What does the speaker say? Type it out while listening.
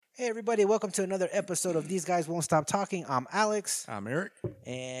Hey, everybody, welcome to another episode of These Guys Won't Stop Talking. I'm Alex. I'm Eric.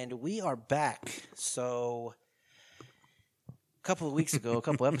 And we are back. So, a couple of weeks ago, a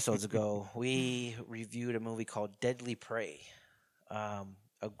couple episodes ago, we reviewed a movie called Deadly Prey. A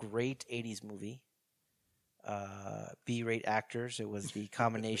great 80s movie. B-rate actors. It was the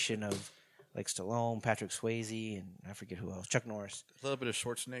combination of like Stallone, Patrick Swayze, and I forget who else. Chuck Norris. A little bit of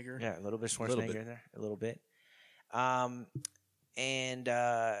Schwarzenegger. Yeah, a little bit of Schwarzenegger in there. A little bit. And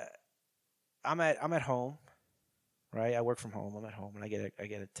I'm at home, right? I work from home. I'm at home, and I get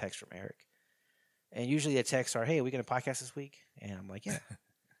a text from Eric, and usually the texts are, "Hey, are we going to podcast this week?" And I'm like, "Yeah,"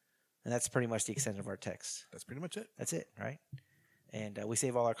 and that's pretty much the extent of our texts. That's pretty much it. That's it, right? And we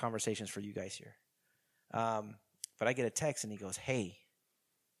save all our conversations for you guys here. But I get a text, and he goes, "Hey,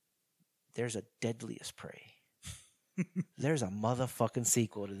 there's a Deadliest Prey. There's a motherfucking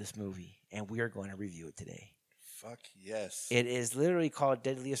sequel to this movie, and we are going to review it today." Fuck yes. It is literally called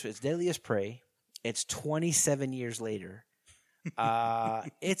Deadliest. It's Deadliest Prey. It's 27 years later.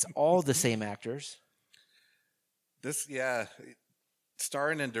 It's all the same actors.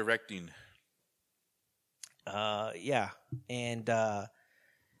 Starring and directing. Yeah, and this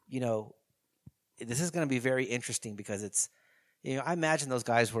is going to be very interesting because it's, I imagine those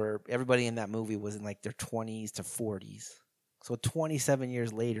guys everybody in that movie was in like their 20s to 40s. So 27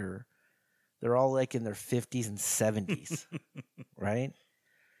 years later, they're all like in their 50s and 70s, right?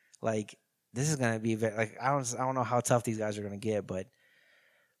 Like, this is gonna be I don't know how tough these guys are gonna get, but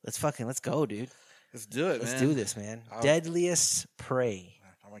let's go, dude. Let's do it, Let's do this, man. Deadliest Prey.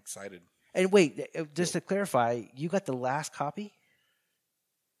 I'm excited. And wait, just to clarify, you got the last copy?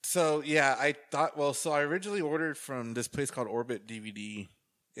 So yeah, I originally ordered from this place called Orbit DVD,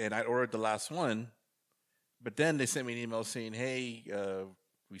 and I ordered the last one, but then they sent me an email saying, "Hey,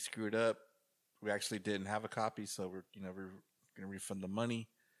 we screwed up. We actually didn't have a copy, so we're gonna refund the money."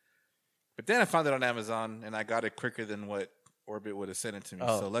 But then I found it on Amazon, and I got it quicker than what Orbit would have sent it to me.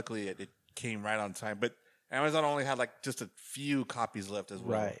 So luckily, it came right on time. But Amazon only had like just a few copies left as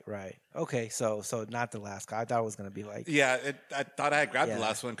well. Right. Okay, so not the last copy. I thought it was gonna be like, yeah. I thought I had grabbed the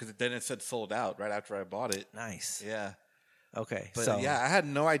last one because then it said sold out right after I bought it. Nice. Yeah. Okay. But I had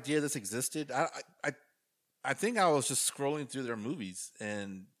no idea this existed. I think I was just scrolling through their movies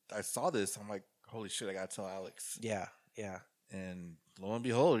and I saw this. I'm like, holy shit, I gotta tell Alex. Yeah. And lo and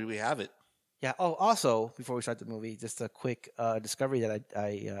behold, we have it. Yeah. Oh, also, before we start the movie, just a quick discovery that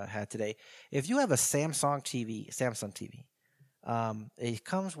I had today. If you have a Samsung TV, it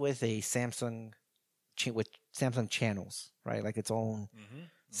comes with a Samsung with Samsung channels, right? Like its own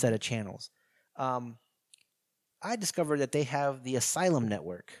set of channels. I discovered that they have the Asylum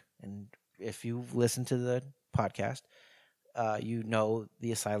Network, and if you've listened to the podcast, you know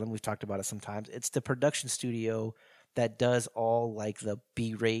the Asylum. We've talked about it sometimes. It's the production studio that does all like the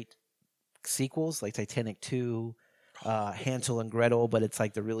B-rate sequels, like Titanic 2, Hansel and Gretel, but it's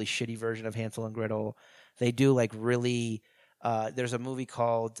like the really shitty version of Hansel and Gretel. They do like really. There's a movie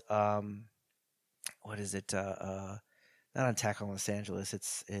called what is it? Not Attack on Los Angeles.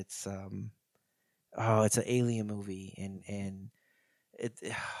 It's an alien movie, and it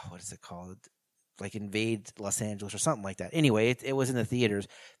what is it called? Like Invade Los Angeles or something like that. Anyway, it was in the theaters.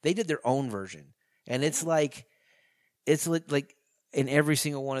 They did their own version, and it's like in every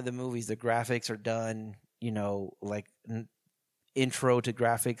single one of the movies, the graphics are done, like intro to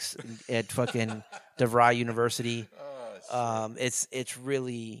graphics at fucking DeVry University. It's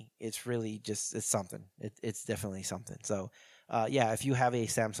really just something. It's definitely something. So, if you have a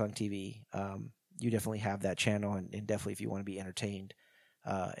Samsung TV, you definitely have that channel, and definitely if you want to be entertained,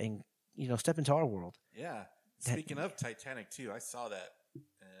 and step into our world. Yeah. Speaking of Titanic 2, I saw that,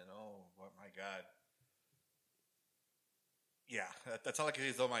 and oh my god. Yeah, that's all I can say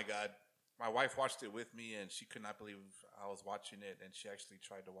is, oh my god. My wife watched it with me, and she could not believe I was watching it, and she actually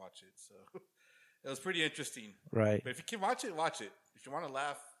tried to watch it. So it was pretty interesting. Right. But if you can watch it, watch it. If you want to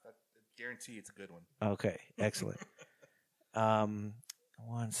laugh, I guarantee it's a good one. Okay, excellent. 1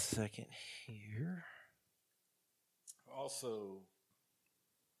 second here. Also,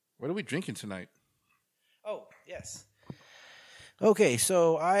 what are we drinking tonight? Oh, yes. Okay,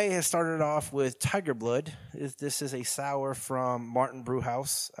 so I have started off with Tiger Blood. This is a sour from Martin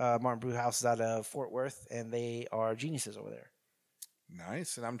Brewhouse. Martin Brewhouse is out of Fort Worth, and they are geniuses over there.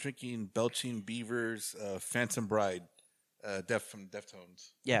 Nice. And I'm drinking Belching Beaver's Phantom Bride, from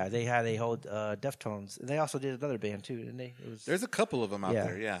Deftones. Yeah, they had a whole Deftones. They also did another band, too, didn't they? There's a couple of them out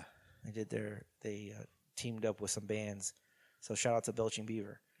there, yeah. They teamed up with some bands. So shout out to Belching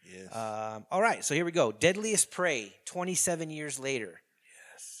Beaver. Yes. All right, so here we go. Deadliest Prey, 27 years later.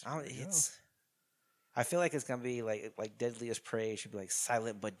 Yes. I feel like it's gonna be like Deadliest Prey. It should be like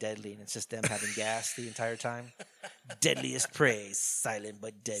Silent but Deadly, and it's just them having gas the entire time. Deadliest Prey, Silent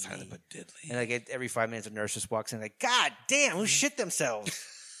but Deadly. Silent but deadly. And like every 5 minutes, a nurse just walks in like, God damn, who shit themselves?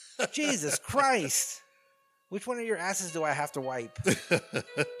 Jesus Christ! Which one of your asses do I have to wipe?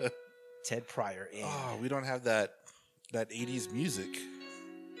 Ted Pryor. In. Oh, we don't have that 80s music.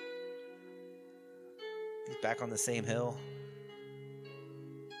 He's back on the same hill.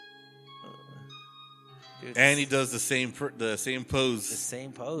 Dude, And he does the same pose. the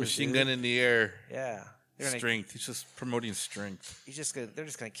same pose. Machine dude. gun in the air. Yeah. Strength. He's just promoting strength. They're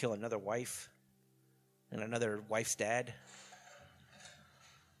just gonna kill another wife and another wife's dad.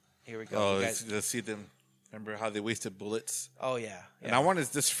 Here we go. Oh, You guys- let's see them. Remember how they wasted bullets? Oh yeah. And I wanted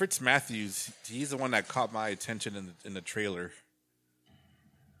this Fritz Matthews. He's the one that caught my attention in the trailer.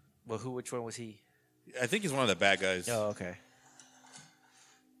 Well, which one was he? I think he's one of the bad guys. Oh, okay.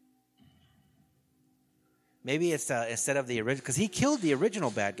 Maybe it's instead of the original, because he killed the original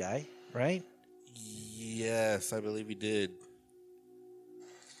bad guy, right? Yes, I believe he did.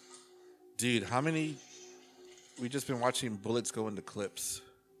 Dude, how many? We just been watching bullets go into clips.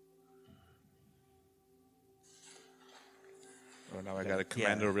 Oh, now I got a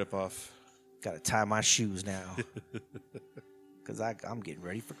Commando ripoff. Got to tie my shoes now, because I'm getting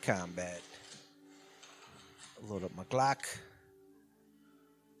ready for combat. Load up my Glock.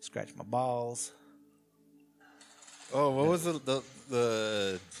 Scratch my balls. Oh, what was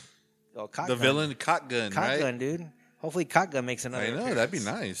the Oh, cock the gun. villain cock gun? Cock right? gun, dude. Hopefully, cock gun makes another. I know appearance. that'd be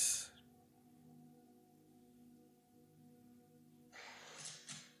nice.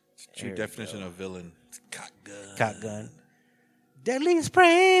 True There we definition go. of villain. It's cock gun. Cock gun. Deadly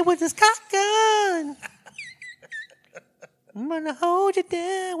spray with this cock gun. I'm gonna hold you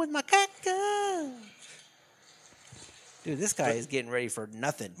down with my cock gun. Dude, this guy is getting ready for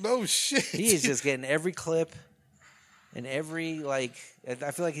nothing. No shit. He is just getting every clip and every I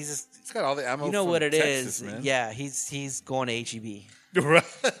feel like he's just. He's got all the ammo. You know from what it Texas, is? man. Yeah, he's going to HEB. Right.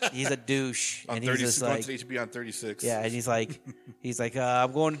 He's a douche, On and he's 36, just going like, to HB on 36. yeah, and he's like,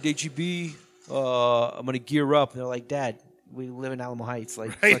 I'm going to HEB. I'm gonna gear up. And they're like, Dad, we live in Alamo Heights.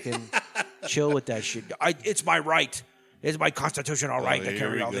 Like, Right. fucking chill with that shit. It's my right. It's my constitutional right to here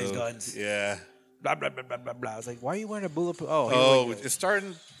carry we all go. these guns. Yeah. Blah blah blah blah blah blah. I was like, why are you wearing a bulletproof? Oh, Oh, here we go. it's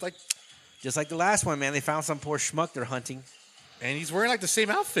starting like, Just like the last one, man. They found some poor schmuck they're hunting. and he's wearing like the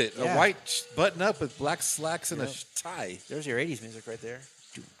same outfit, Yeah. a white button up with black slacks and Yep. a tie. There's your 80s music right there.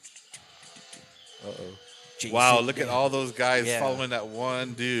 Jason, Wow, look at man. all those guys Yeah. following that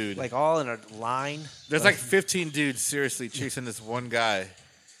one dude. Like all in a line. There's like 15 dudes seriously chasing this one guy.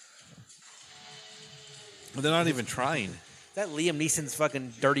 But they're not even trying. Is that Liam Neeson's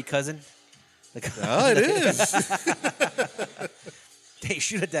fucking dirty cousin? Like, Oh, it is. hey,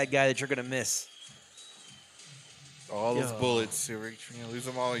 shoot at that guy that you're gonna miss. All those Yo. bullets. We're going to lose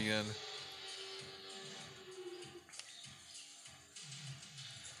them all again.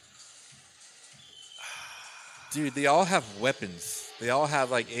 Dude, they all have weapons. They all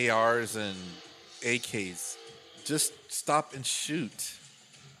have like ARs and AKs. Just stop and shoot.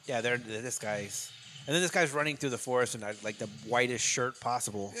 Yeah, this guy's, and then this guy's running through the forest in like the whitest shirt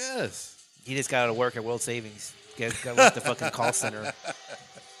possible. Yes. He just got out of work at World Savings. Got left the fucking call center.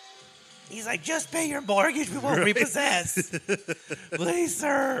 He's like, just pay your mortgage. We won't repossess. Please,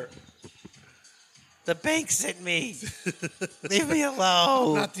 sir. The bank sent me. Leave me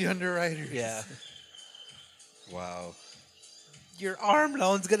alone. Not the underwriters. Yeah. Wow. Your arm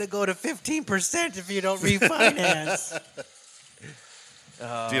loan's going to go to 15% if you don't refinance.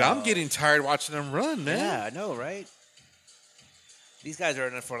 Dude, I'm getting tired watching them run, man. Yeah, I know, right? These guys are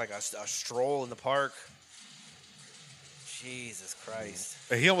in it for like a stroll in the park. Jesus Christ.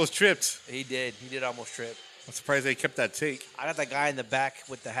 He almost tripped. He did. He did almost trip. I'm surprised they kept that take. I got that guy in the back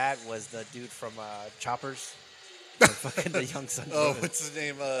with the hat was the dude from Choppers. The fucking the young son. Oh, what's his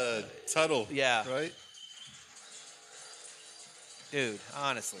name? Tuttle. Yeah. Right? Dude,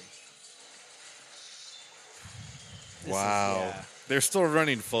 honestly. This is- Wow. yeah. They're still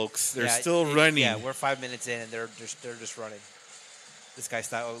running, folks. They're Yeah, still running. Yeah, we're 5 minutes in and they're just running. This guy's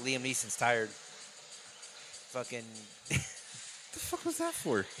Liam Neeson's tired. Fucking What the fuck was that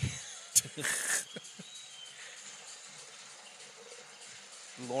for?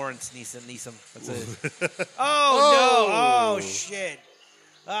 Lawrence Neeson. That's it. Oh no! Oh shit!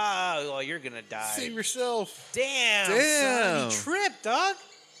 Oh, well, you're gonna die. Save yourself. Damn! Damn. Son, he tripped, dog.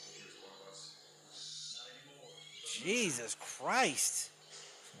 Jesus Christ!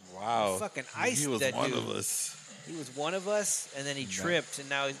 Wow. Fucking iced He was that one dude. of us. He was one of us, and then he tripped, and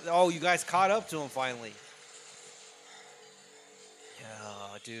now you guys caught up to him finally.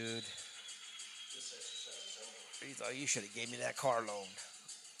 Oh, dude. He's like, you should have gave me that car loan.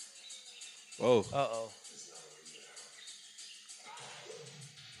 Whoa. Uh-oh.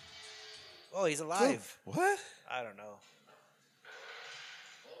 Oh, he's alive. What? I don't know.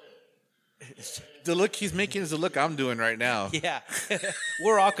 The look he's making is the look I'm doing right now. Yeah.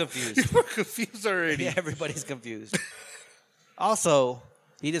 We're all confused. We're confused already. Yeah, everybody's confused. Also,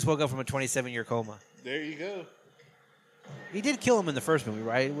 he just woke up from a 27-year coma. There you go. He did kill him in the first movie,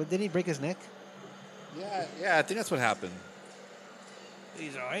 right? Didn't he break his neck? Yeah, I think that's what happened.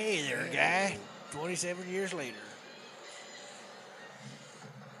 He's like, hey there, guy. 27 years later.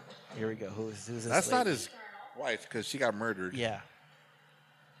 Here we go. Who's this? That's lady? not his wife because she got murdered. Yeah.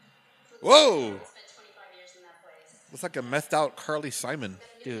 Whoa! Looks like a methed out Carly Simon.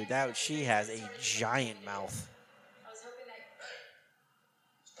 Dude, she has a giant mouth.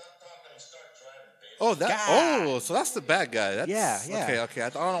 Oh, that. God. Oh, so that's the bad guy. That's, Yeah. Okay. I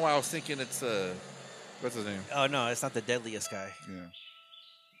don't know why I was thinking it's what's his name? Oh, no, it's not the deadliest guy. Yeah.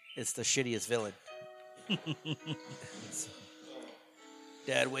 It's the shittiest villain.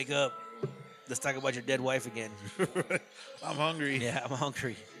 Dad, wake up. Let's talk about your dead wife again. I'm hungry. Yeah, I'm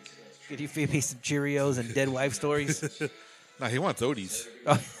hungry. Could you feed me some Cheerios and dead wife stories? Nah, he wants Odie's.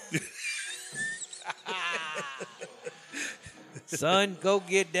 Oh. Son, go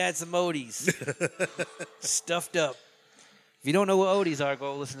get Dad some Odies. Stuffed up. If you don't know what Odies are,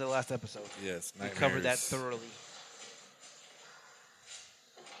 go listen to the last episode. Yes, We covered that thoroughly.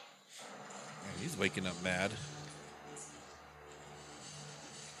 Man, he's waking up mad.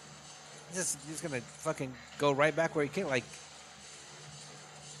 He's going to fucking go right back where he came. Like,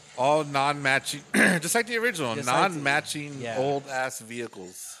 All non-matching, just like the original, Just like the- non-matching yeah. old-ass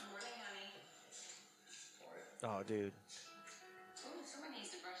vehicles. oh, dude.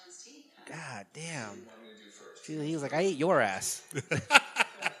 God damn. He was like, I ate your ass.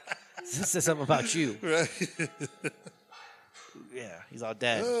 This says something about you. Yeah, he's all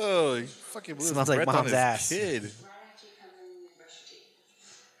dead. Oh, he fucking blew his Smells like breath on mom's his ass. kid.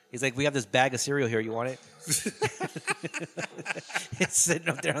 He's like, we have this bag of cereal here. You want it? It's sitting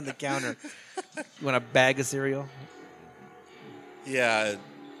up there on the counter. You want a bag of cereal? Yeah,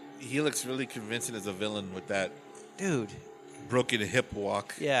 he looks really convincing as a villain with that Dude. broken hip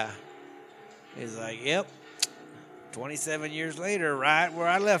walk. Yeah. He's like, yep. 27 years later, right where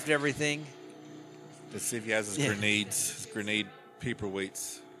I left everything. Let's see if he has his Yeah. grenades, his grenade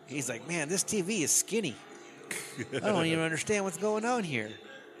paperweights. He's like, man, this TV is skinny. I don't even understand what's going on here.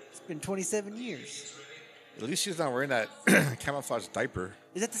 It's been 27 years. At least she's not wearing that camouflage diaper.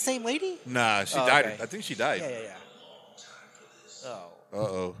 Is that the same lady? Nah, she Oh, died. okay. I think she died. Yeah. Oh.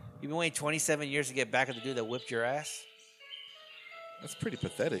 Uh-oh. You've been waiting 27 years to get back at the dude that whipped your ass? That's pretty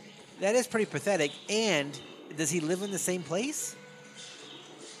pathetic. That is pretty pathetic. And does he live in the same place?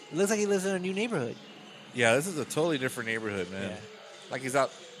 It looks like he lives in a new neighborhood. Yeah, this is a totally different neighborhood, man. Yeah. Like he's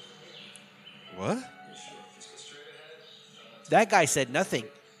out. What? That guy said nothing.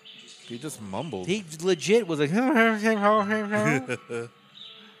 He just mumbled. He legit was like,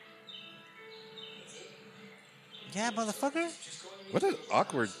 yeah, motherfucker. What an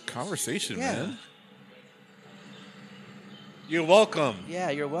awkward conversation, Yeah. man. You're welcome, Yeah,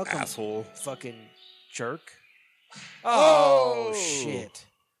 you're welcome, asshole. fucking jerk. Oh. Shit.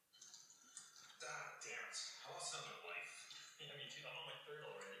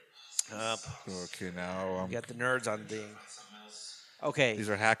 Up. Okay, now You got the nerds on thing. Okay. these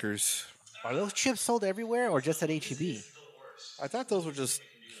are hackers. Are those chips sold everywhere or just at HEB? I thought those were just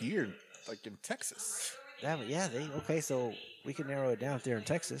here, like in Texas. Yeah, okay, so we can narrow it down if they're in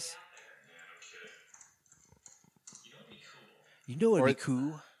Texas. You know it'd Or- be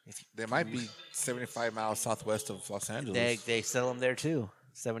cool if They might be 75 miles southwest of Los Angeles. they sell them there too.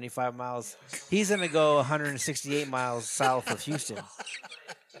 75 miles. He's going to go 168 miles south of Houston.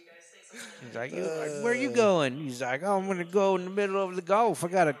 He's like, where are you going? He's like, oh, I'm going to go in the middle of the Gulf. I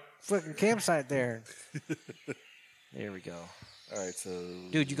got a fucking campsite there. There we go. All right, so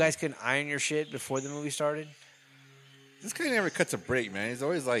Dude, you guys couldn't iron your shit before the movie started? this guy never cuts a break, man. He's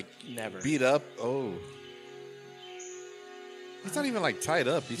always like Never. beat up. Oh, he's not even like tied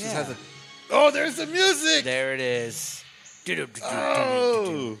up. He just Yeah. has a. Oh, there's the music. There it is.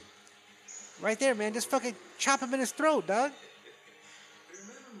 Oh, Right there, man. Just fucking chop him in his throat, dog.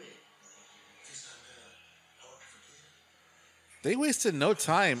 they wasted no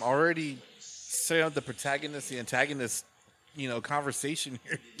time already setting up the protagonist, the antagonist, conversation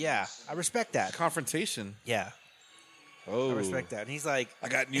here, Yeah, I respect that. confrontation. Yeah, Oh, I respect that. And he's like, I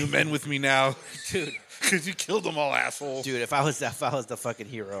got new men with me now, dude, because you killed them all, asshole. dude, if I was the fucking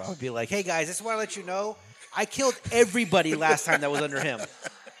hero, I would be like, hey guys, just want to let you know, I killed everybody last time that was under him.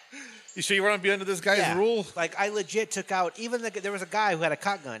 You sure you want to be under this guy's rule? Like, I legit took out, even there was a guy who had a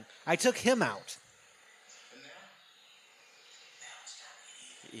cock gun. I took him out.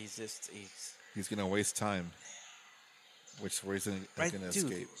 He's going to waste time. Where he's going to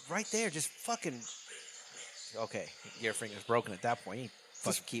escape. Right there, just fucking... Okay, your finger's broken at that point. You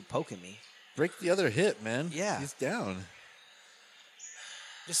fucking keep poking me. Break the other hip, man. Yeah. He's down.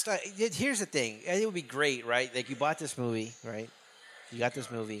 Just here's the thing. It would be great, right? Like, you bought this movie, right? You got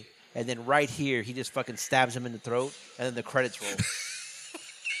this movie. And then right here, he just fucking stabs him in the throat, and then the credits roll.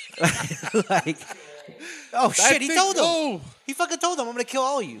 Like, oh shit, he told him. Oh. He fucking told him, I'm going to kill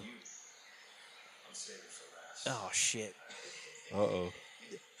all of you. Oh shit. Uh-oh.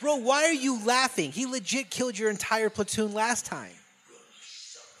 Bro, why are you laughing? He legit killed your entire platoon last time.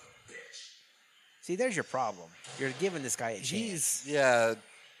 See, there's your problem. You're giving this guy a chance. Yeah.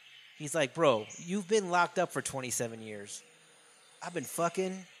 He's like, bro, you've been locked up for 27 years. I've been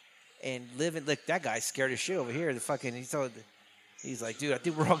fucking and living. Look, that guy's scared as shit over here. He's like, dude, I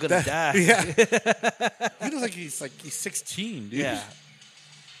think we're all gonna die. Yeah. He looks like he's 16, dude. Yeah.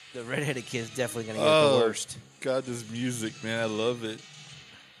 The redheaded kid's definitely gonna get the worst. God, this music, man, I love it.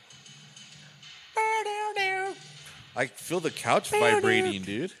 I feel the couch vibrating,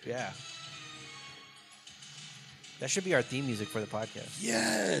 dude. Yeah. That should be our theme music for the podcast.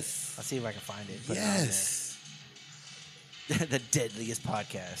 Yes. I'll see if I can find it. Yes. The deadliest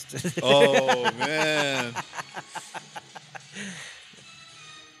podcast. Oh man.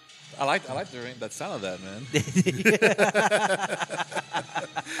 I like that sound of that, man.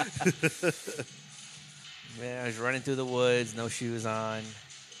 Man, I was running through the woods, no shoes on.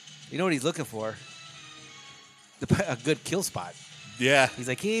 You know what he's looking for? A good kill spot. Yeah. He's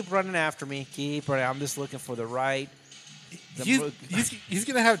like, keep running after me. Keep running. I'm just looking for the right. He's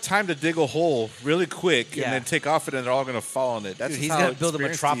going to have time to dig a hole really quick and then take off it, and they're all going to fall in it. That's Dude, he's going to build a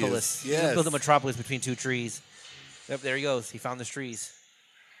metropolis. Yes. He's going to build a metropolis between two trees. Yep, there he goes. He found the trees.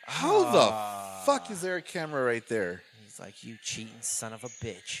 How the fuck is there a camera right there? He's like, you cheating son of a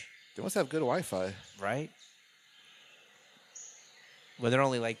bitch. They must have good Wi-Fi. Right? Well, they're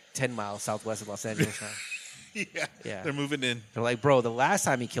only like 10 miles southwest of Los Angeles now. Yeah. They're moving in. They're like, bro, the last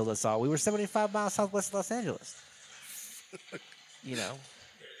time he killed us all, we were 75 miles southwest of Los Angeles. You know?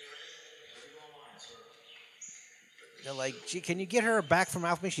 They're like, gee, can you get her back from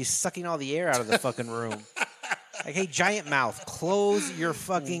mouth? She's sucking all the air out of the fucking room. Like, hey, giant mouth, close your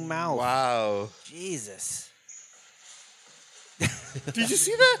fucking mouth. Wow. Jesus. Did you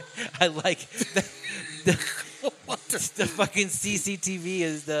see that? I like the fucking CCTV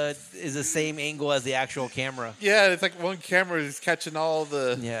is the same angle as the actual camera. Yeah, it's like one camera is catching all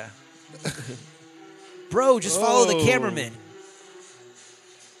the... Yeah. Bro, just follow the cameraman.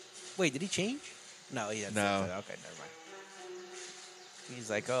 Wait, did he change? No, he didn't. No. Okay, never mind. He's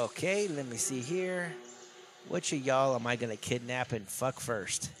like, okay, let me see here. Which of y'all am I going to kidnap and fuck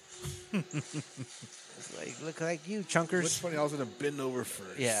first? It's like, look like you, chunkers. Which one of y'all's going to bend over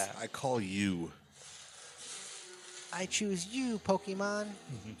first? Yeah. I call you. I choose you, Pokemon.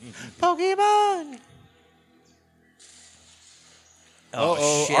 Pokemon!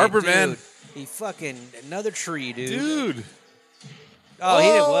 Oh, shit, Arborman. Dude. He fucking another tree, dude. Dude. Oh, he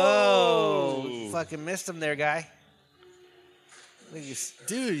did. Whoa. Fucking missed him there, guy. Look at you.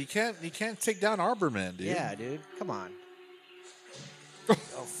 Dude, you can't take down Arborman, dude. Yeah, dude. Come on. Oh,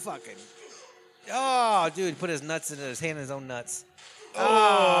 fucking. Oh, dude, put his nuts in his hand in his own nuts.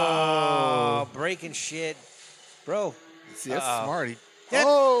 Oh, breaking shit. Bro. See, that's smart.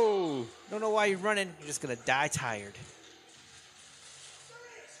 Don't know why you're running. You're just going to die tired.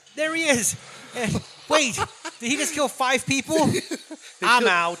 There he is. Wait, did he just kill 5 people? I'm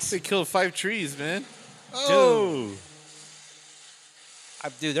out. They killed 5 trees, man. Dude.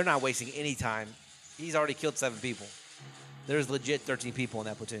 Dude, they're not wasting any time. He's already killed 7 people. There's legit 13 people in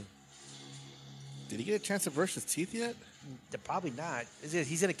that platoon. Did he get a chance to brush his teeth yet? Probably not.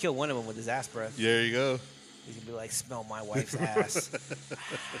 He's going to kill one of them with his ass breath. There you go. He's going to be like, smell my wife's ass.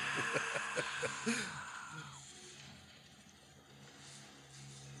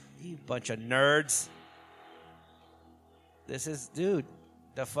 You bunch of nerds. This is, dude,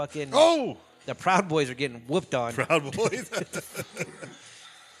 the fucking... Oh! The Proud Boys are getting whooped on. Proud Boys?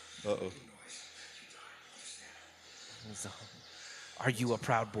 Uh-oh. Are you a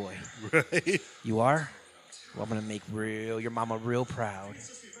proud boy? Right. You are? Well, I'm going to make your mama real proud.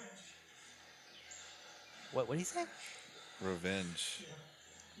 What did he say? Revenge.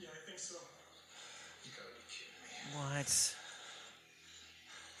 Yeah, I think so. You gotta be kidding me. What?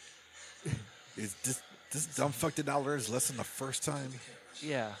 Is this dumb fuck did not learn his lesson the first time?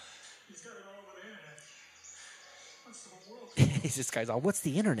 Yeah. He's got it all over the internet. What's the whole world? This guy's all, what's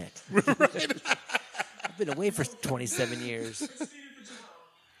the internet? I've been away for 27 years.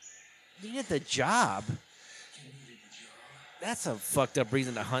 Needed the job. That's a fucked up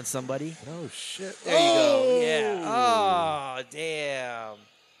reason to hunt somebody. Oh shit! There you go. Yeah. Oh, damn.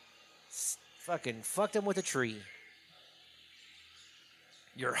 Fucking fucked him with a tree.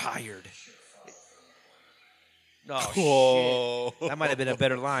 You're hired. Oh, Whoa. shit. That might have been a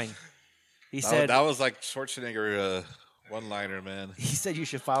better line. He That, said, that was like Schwarzenegger one-liner, man. he said you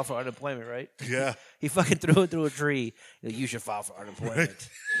should file for unemployment, right? Yeah. He fucking threw it through a tree. You should file for unemployment.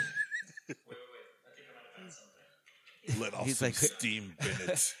 Wait. I think I might have found something. Let off He's some like- steam,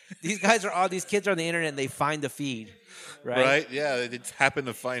 Bennett. These kids are on the internet and they find the feed, right? Right? Yeah, they just happened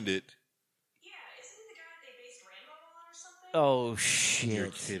to find it. Yeah, isn't he the guy that they based Rambo on or something? Oh, shit. You're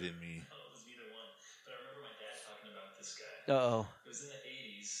kidding me. Oh, it was neither one. But I remember my dad talking about this guy. Uh-oh. It was in the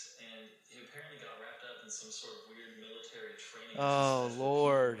 80s, and he apparently got wrapped up in some sort of weird military training. Oh, exercise that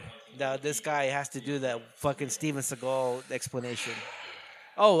Lord. people were wanting Now, to this be. guy has to do that fucking Steven Seagal explanation.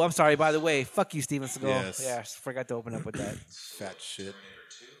 Oh, I'm sorry, by the way. Fuck you, Steven Seagal. Yes. Yeah, I forgot to open up with that. Fat shit.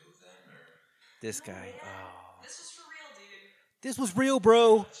 This guy. Oh. This was for real, dude. This was real,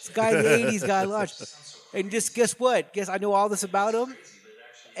 bro. This guy in the 80s got launched. And just guess what? Guess I know all this about him.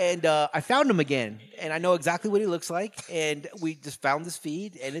 And I found him again. And I know exactly what he looks like. And we just found this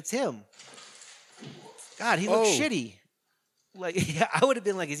feed, and it's him. God, he looks Oh. shitty. Like, I would have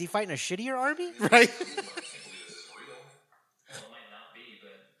been like, is he fighting a shittier army? Right? Well, it might not be,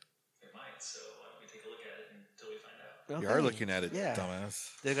 but it might. So why don't we take a look at it until we find out? You Okay. are looking at it, Yeah. dumbass.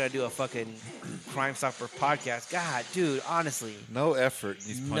 They're going to do a fucking Crime Stopper podcast. God, dude, honestly. No effort in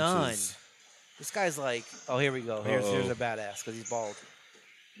these punches. None. This guy's like, oh, here we go. Here's Uh-oh. a badass because he's bald.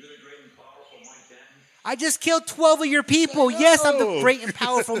 You're the great and powerful Mike Denton. I just killed 12 of your people. Yes, I'm the No. great and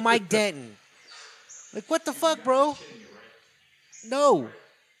powerful Mike Denton. Like, what the fuck, bro? No.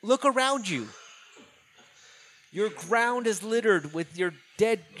 Look around you. Your ground is littered with your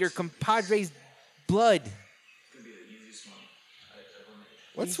compadre's blood. Could be the easiest one I've ever made.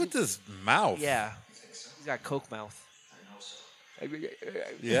 What's with this mouth? Yeah. He's got coke mouth. I know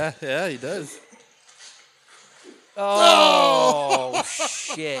so. Yeah, he does. Oh,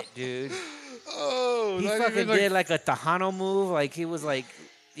 shit, dude. Oh, He not fucking even like- did like a Tejano move. Like he was listening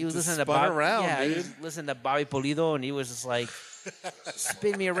to spun Bobby. around, yeah, he dude. was listening to Bobby Pulido, and he was just like,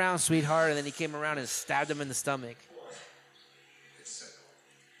 "Spin me around, sweetheart." And then he came around and stabbed him in the stomach.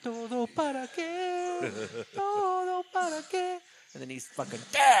 Todo para qué? Todo para qué? And then he's fucking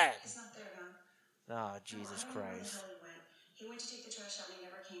dead. He's not there, Don. Oh, Jesus I don't know where the Christ! hell he went. He went to take the trash out and he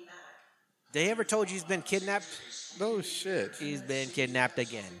never came back. They ever told you he's been kidnapped? No shit. He's been kidnapped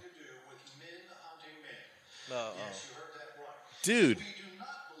again. Oh, Dude,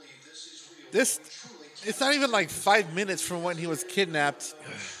 it's not even like 5 minutes from when he was kidnapped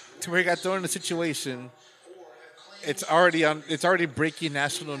to where he got thrown in a situation. It's already breaking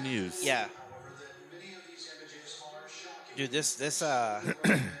national news. yeah. Dude, this this guy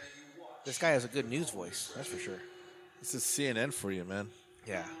has a good news voice. That's for sure. This is CNN for you, man.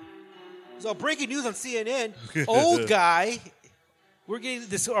 Yeah. So breaking news on CNN. Old guy. We're getting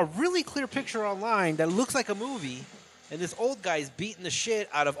this a really clear picture online that looks like a movie, and this old guy's beating the shit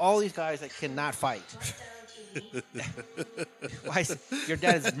out of all these guys that cannot fight. Why is, your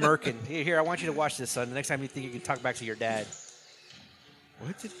dad is murking. Here, I want you to watch this, son. The next time you think you can talk back to your dad.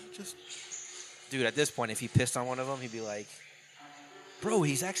 What did he just? Dude, at this point, if he pissed on one of them, he'd be like, bro,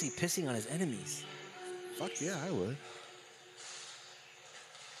 he's actually pissing on his enemies. Fuck yeah, I would.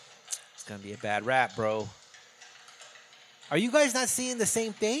 It's going to be a bad rap, bro. Are you guys not seeing the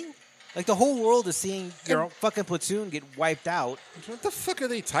same thing? Like, the whole world is seeing your fucking platoon get wiped out. What the fuck are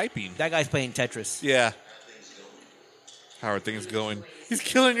they typing? That guy's playing Tetris. Yeah. How are things going? He's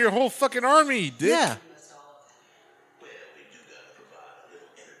killing your whole fucking army, dick. Yeah.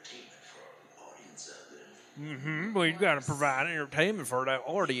 Well, you got to provide entertainment for that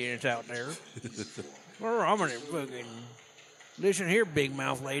audience out there. Well, I'm gonna fucking listen here, big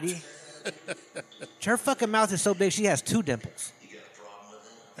mouth lady. Her fucking mouth is so big she has 2 dimples.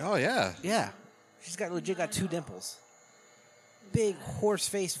 Oh yeah. Yeah, she's got legit got 2 dimples. Big horse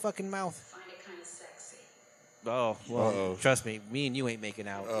face fucking mouth. Find it kind of sexy. Oh well, Uh-oh. trust me, me and you ain't making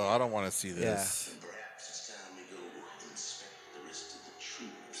out. Oh, I don't want to see this. Perhaps it's time we go inspect the rest of the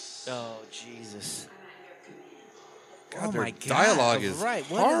troops. Oh Jesus. I'm at your command. God, Oh their my God, dialogue is right.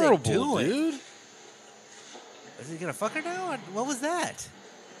 What are they horrible, doing? dude. Is he gonna fuck her now? What was that?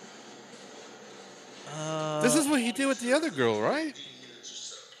 This is what he did with the other girl, right?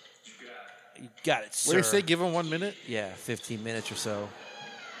 You got it, sir. What do you say? Give him 1 minute. Yeah, 15 minutes or so.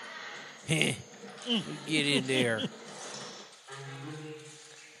 Get in there.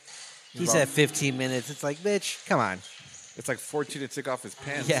 He said 15 minutes. It's like, bitch, come on. It's like 14 to take off his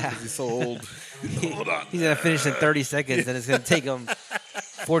pants Yeah. because he's so old. Hold on. He's going to finish in 30 seconds, and it's going to take him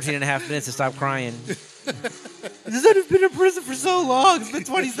 14 and a half minutes to stop crying. This has been in prison for so long. It's been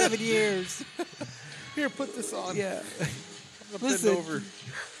 27 years. Here, put this on. Yeah. I'm gonna Listen. bend over.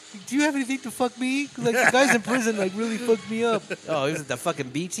 Do you have anything to fuck me? Like, the guys in prison, like, really fucked me up. Oh, is it the fucking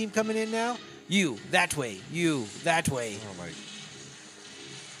B team coming in now? You, that way. You, that way. Oh my.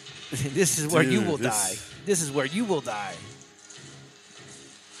 This is where you Dude, will this- die. This is where you will die.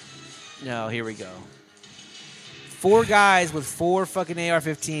 No, here we go. 4 guys with 4 fucking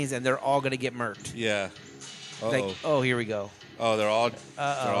AR-15s, and they're all gonna get murked. Yeah. Like, Uh-oh. oh, here we go. Oh, they're all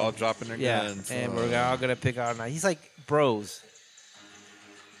dropping their Yeah, guns. and we're all gonna pick out. He's like, bros.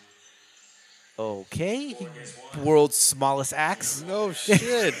 Okay, world's smallest axe. No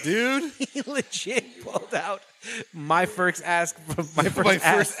shit, dude. He legit pulled out my first axe from my first, My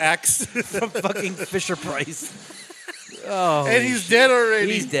axe first axe. from fucking Fisher Price. Oh, And he's dead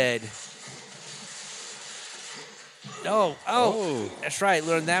already. He's dead. Oh, that's right.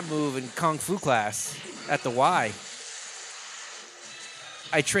 Learned that move in Kung Fu class at the Y.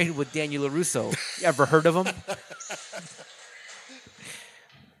 I trained with Daniel LaRusso. You ever heard of him?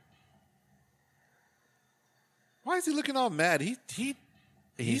 Why is he looking all mad?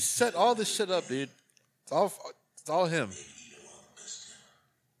 He set all this shit up, dude. It's all him.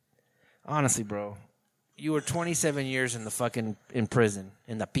 Honestly, bro, you were 27 years in prison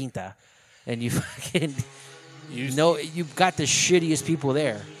in the Pinta, and you fucking you've got the shittiest people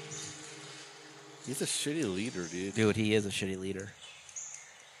there. He's a shitty leader, dude. Dude, he is a shitty leader.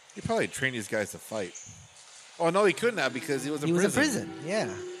 He probably trained these guys to fight. Oh no, he couldn't have because he was in He was prison. in prison,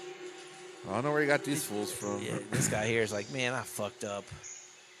 yeah. I don't know where he got these fools from. Yeah, this guy here is like, man, I fucked up.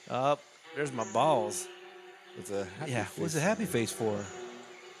 Up, there's my balls. It's a happy Yeah, face. what's the happy face for?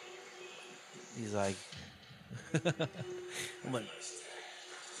 He's like, I'm gonna-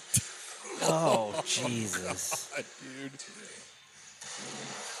 oh Jesus! Dude.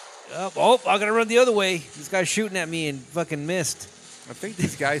 Oh, I gotta run the other way. This guy's shooting at me and fucking missed. I think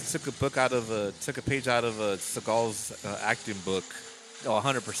these guys took a page out of Seagal's acting book. Oh,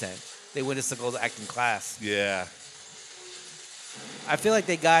 100%. They went to Seagal's acting class. Yeah. I feel like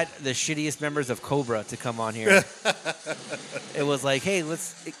they got the shittiest members of Cobra to come on here. It was like, hey,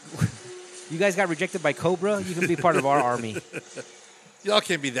 you guys got rejected by Cobra? You can be part of our army. Y'all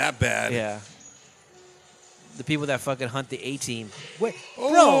can't be that bad. Yeah. The people that fucking hunt the A-team. Wait, bro,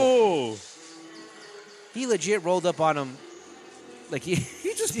 Oh! he legit rolled up on him. Like he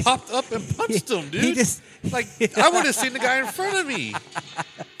Just popped up and punched him, dude. He just Like, I would have seen the guy in front of me.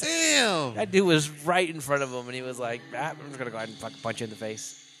 Damn. that dude was right in front of him, and he was like, I'm just gonna go ahead and fucking punch you in the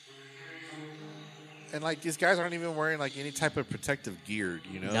face. And, like, these guys aren't even wearing, like, any type of protective gear,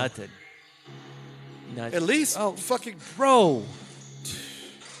 you know? Nothing. At least, oh, fucking, bro.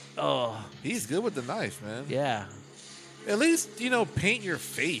 Oh he's good with the knife, man. yeah. At least, paint your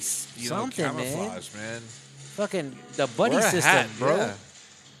face. Something, man. Camouflage, man. Fucking the buddy Wear a system, hat, bro. yeah.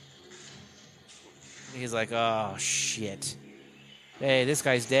 He's like, oh shit. Hey, this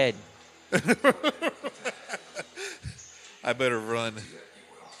guy's dead. I better run.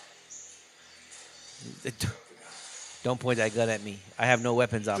 Don't point that gun at me. I have no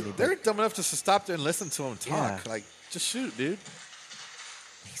weapons on me. They're dumb enough to stop there and listen to him talk. Yeah. Like, just shoot, dude.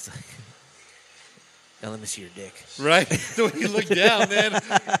 He's like, now let me see your dick. Right? The way you look down, man.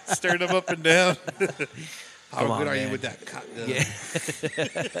 Staring him up and down. How Come good on, are you man. with that cotton? Yeah.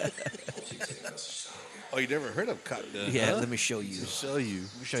 Oh, you never heard of cotton? Yeah, huh? let me show you. I'll show you.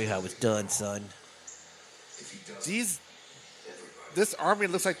 Let me show you how it's done, son. This army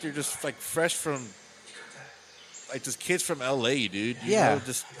looks like they're just like fresh from, like just kids from LA, dude. You Yeah. know,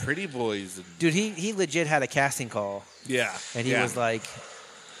 just pretty boys. And, Dude, he legit had a casting call. yeah. And he yeah. was like,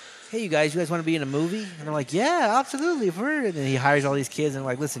 hey, you guys want to be in a movie? And I'm like, yeah, absolutely. And then he hires all these kids and I'm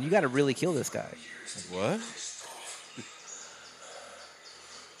like, listen, you got to really kill this guy. What?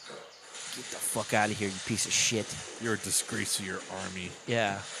 Get the fuck out of here, you piece of shit. You're a disgrace to your army,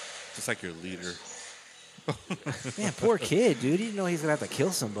 Yeah. just like your leader. Man, poor kid, dude. He didn't know he's going to have to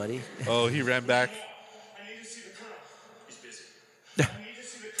kill somebody. Oh, he ran back. I need to see the colonel. He's busy. I need to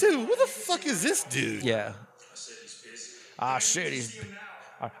see the Dude, what the fuck is this dude? Yeah. I said he's busy. Ah, shit, he's... See him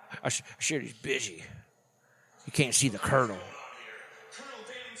now. Shit, he's busy. You can't see the colonel. Colonel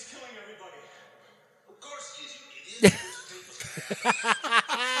Danning's killing everybody. Of course it is.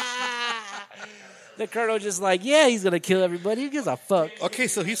 The colonel just like, yeah, he's going to kill everybody. Who gives a fuck? Okay,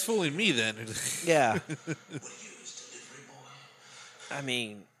 so he's fooling me then. Yeah. I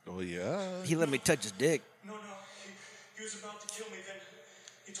mean, Oh yeah. he let me touch his dick. No, he was about to kill me then.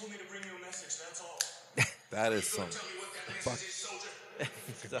 He told me to bring you a message, that's all. That is some Tell me what that message is, soldier.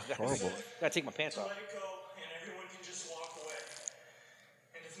 horrible. Gotta take my pants To off. let it go, and everyone can just walk away.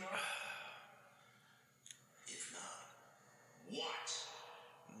 And if not, what?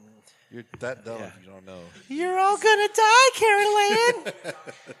 You're that dumb Yeah. if you don't know. You're all gonna die, Carol Ann. Of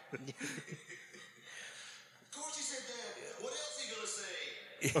course he said that. What else he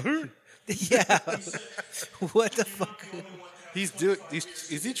gonna say? Yeah. What the fuck?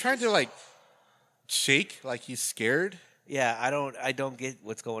 Is he trying to like shake like he's scared? Yeah, I don't get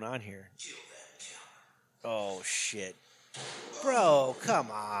what's going on here. Oh shit. Bro, come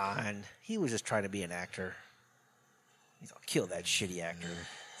on. He was just trying to be an actor. He's like, kill that shitty actor.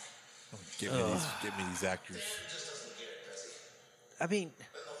 Get me these actors. I mean,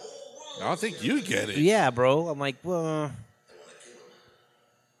 I don't think you get it. yeah, bro. I'm like, well,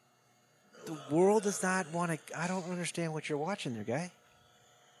 the world does not want to. I don't understand what you're watching there, guy.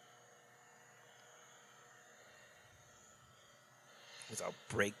 It's a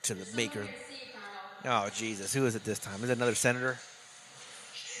break to the maker. Oh, Jesus. Who is it this time? Is it another senator?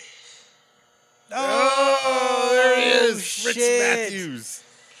 Oh, there he is. shit. Fritz Matthews.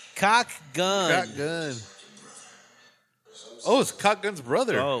 Cock gun. Cock gun. Oh, it's Cock Gun's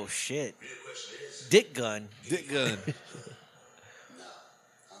brother. Oh, shit. Dick gun. Dick Gun.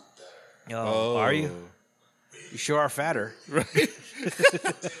 Oh, are you? You sure are fatter. That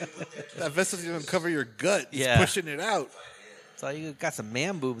vest doesn't even cover your gut. It's Yeah. pushing it out. So you got some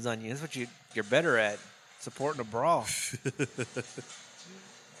man boobs on you. That's what you're better at. Supporting a bra.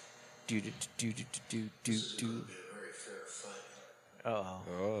 do. Oh.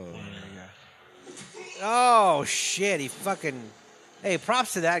 Oh. Oh shit! He fucking. Hey,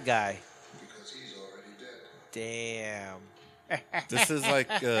 props to that guy. Because he's already dead. Damn. This is like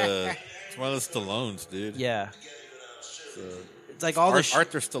it's one of the Stallones, dude. Yeah. It's like all the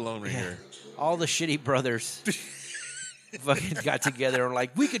Arthur Stallone right here. all the shitty brothers fucking got together and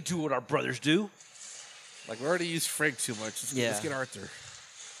like we could do what our brothers do. Like we already used Frank too much. Let's Yeah. get Arthur.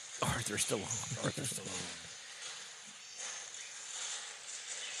 Arthur Stallone. Arthur Stallone.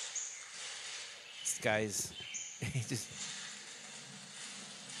 This guy's he just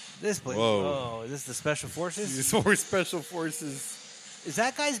this place. Whoa. Oh, is this the special forces? These more special forces. Is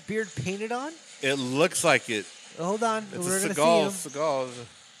that guy's beard painted on? It looks like it. Hold on, It's we're a gonna Seagal. see him. Seagal.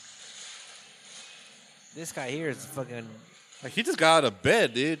 This guy here is fucking. Like he just got out of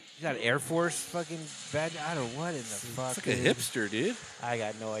bed, dude. He's got Air Force fucking bad. I don't know what in the fuck. It's like a dude? hipster, dude. I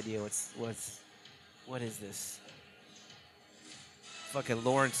got no idea what is this? Fucking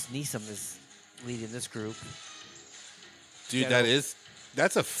Lawrence Neeson is leading this group. Dude, Yeah,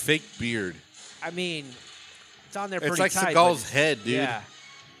 that's a fake beard. I mean, it's on there It's pretty like tight. Seagal's but- head, dude. Yeah.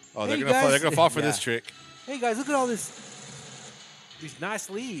 Oh, Hey, they're guys. gonna fall for this Yeah. trick. Hey guys, look at all this. These nice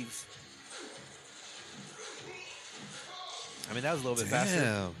leaves. I mean, that was a little bit faster.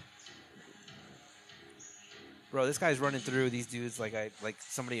 Damn. Bro, this guy's running through these dudes like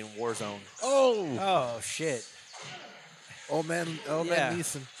somebody in Warzone. Oh, Oh shit. old man Yeah.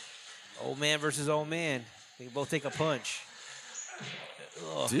 Neeson. Old man versus old man. They can both take a punch.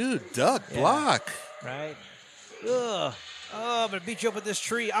 Ugh, Dude, duck, Yeah. block. right? Ugh. Oh, I'm gonna beat you up with this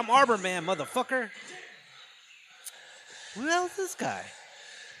tree. I'm Arbor Man, motherfucker. Who the hell is this guy?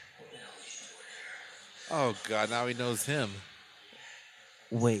 Oh God, now he knows him.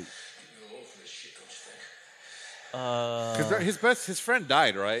 Wait. Because his friend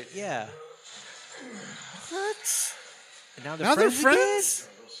died, right? Yeah. What? And now Now they're friends?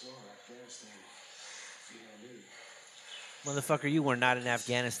 Again? Motherfucker, you were not in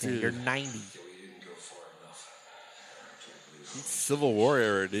Afghanistan. Dude. You're 90. Civil War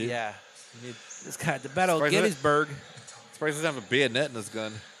era, dude. Yeah. This guy at the Battle of Surprised that- Gettysburg. Surprised he doesn't have a bayonet in his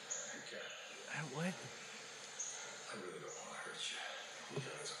gun. What?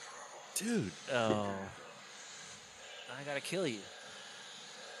 Dude. Oh. I gotta kill you.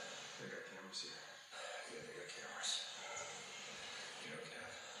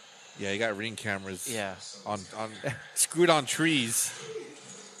 Yeah, he got ring cameras. Yeah. On screwed on trees.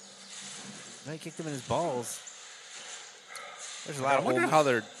 Now he kicked him in his balls. There's a lot I of wonder old... how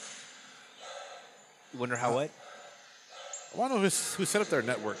they're. You wonder how what? I want to know who set up their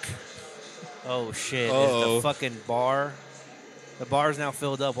network. Oh, shit. Is Uh-oh. the fucking bar... The bar's now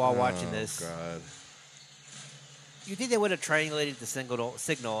filled up while watching this. God. You think they would have triangulated the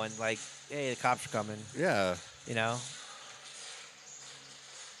signal and like, hey, the cops are coming, Yeah. you know?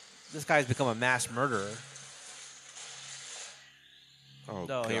 This guy's become a mass murderer. Oh,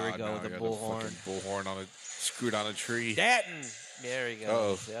 Oh, here we God, go now with I the got bullhorn. fucking bullhorn on screwed on a tree. Datton! There we go.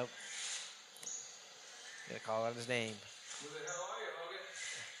 Uh-oh. Yep. Gotta call out his name.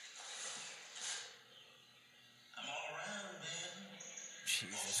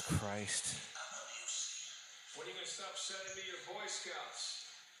 Jesus Christ. When are you gonna stop sending me your Boy Scouts?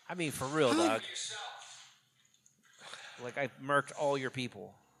 I mean, for real, dog. Yourself. Like, I murked all your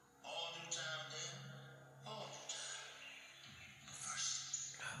people. All due time, Dan. All due time. But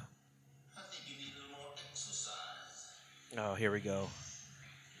first, I think you need a little more exercise. Oh, here we go.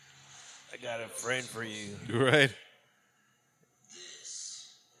 I got a friend for you. Right.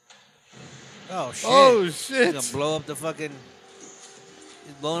 Oh, shit. Oh, He's shit. gonna blow up the fucking...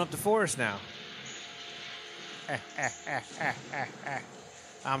 He's blowing up the forest now.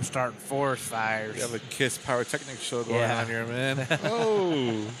 I'm starting forest fires. We have a Kiss Pyrotechnic show going Yeah. on here, man.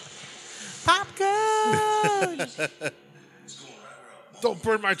 Oh. Popcorn! Don't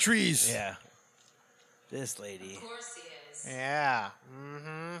burn my trees. Yeah. This lady. Of course he is. Yeah.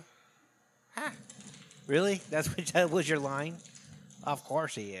 Mm-hmm. Huh. Really? That was your line? Of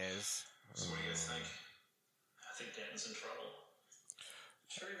course he is. So what do you guys think? I think Danton's in trouble.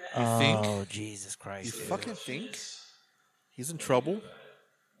 Sure that. think? Oh, Jesus You Christ. dude. fucking think? He's in trouble?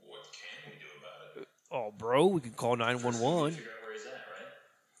 What can we do about it? Oh, bro, we can call 911. Figure out where he's at,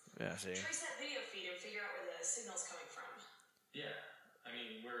 right? Yeah, see. Trace that video feed and figure out where the signal's coming from. Yeah. I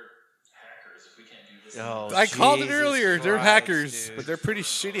mean, we're hackers. If we can't do this, Oh, I called it Jesus earlier. They're Christ, hackers, dude. but they're pretty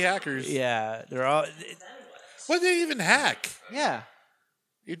shitty hackers. Yeah, they're all... Then what? What do they even hack? Yeah.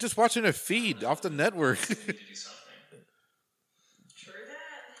 You're just watching a feed off the network. we need to do something. True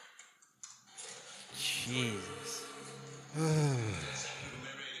that. Jesus.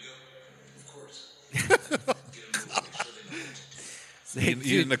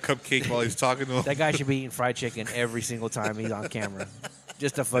 Eating a cupcake while he's talking to him. That guy should be eating fried chicken every single time he's on camera.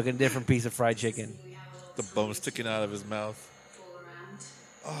 Just a fucking different piece of fried chicken. We have a little The bone sticking out of his mouth. fool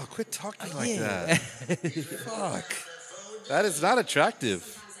around. Oh, quit talking like Yeah. that. Fuck. That is not attractive.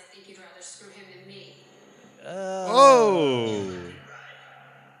 Sometimes I think you'd rather screw him than me. Oh.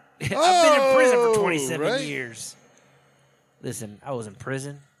 I've been in prison for 27 right. years. Listen, I was in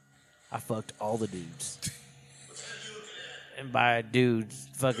prison. I fucked all the dudes. And by dudes,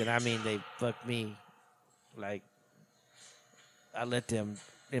 fucking, I mean they fucked me. Like, I let them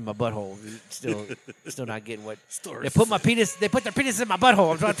in my butthole. Still not getting what. They put their penis in my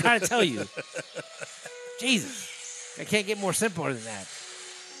butthole. I'm trying to tell you. Jesus. I can't get more simpler than that.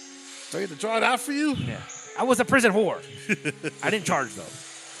 Do I get to draw it out for you? Yeah. I was a prison whore. I didn't charge, though.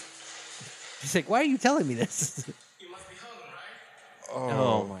 He's like, why are you telling me this? You must be hung, right?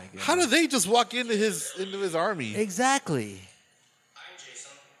 Oh, my God. How do they just walk into his army? Exactly. I'm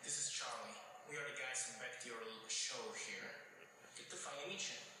Jason. This is Charlie. We are the guys who backed your little show here. Good to finally meet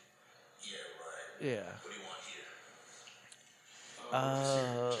you. Yeah, right. Yeah. What do you want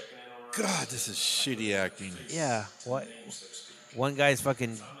here? God, this is shitty acting. Yeah. What? One guy's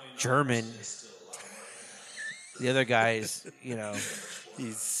fucking German. The other guy's,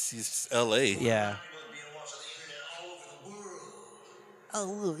 He's L.A. yeah. Being watched on the internet all over the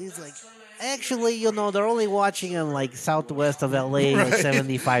world. Oh, look, he's like, actually, they're only watching him like southwest of LA, like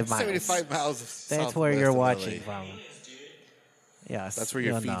 75 miles. 75 miles. That's where you're watching from. Yes. That's where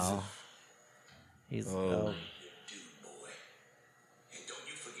your you'll feet's know. at. He's Dude, boy. And don't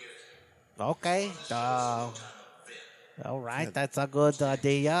you forget it. okay. All right, that's a good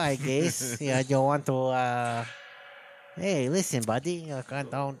idea, I guess. Yeah, you want to. Hey, listen, buddy. Don't.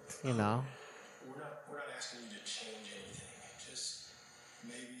 We're not asking you to change anything. Just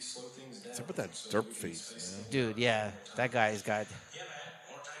maybe slow things down. What's up with that derp face? Man? Dude, yeah, that guy's got. Yeah, man.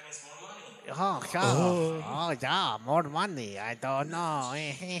 More time means more money. Oh, sure. Oh, yeah, more money. I don't know. You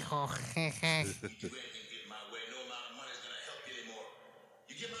ain't gonna get my way. No amount of money's gonna help you anymore.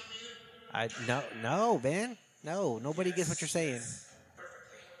 You get my meaning? No, man. No, nobody gets what you're saying. Then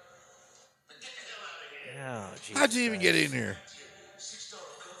get the hell out of here. Oh, Jesus. How'd you even get in here? $6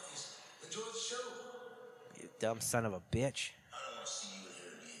 coffees. Enjoy the show. You dumb son of a bitch. I don't want to see you in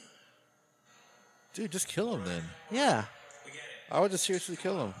here again. Dude, just kill him then. Yeah, I would just seriously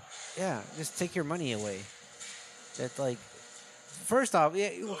kill him. yeah. Just take your money away. That's like, first off, yeah,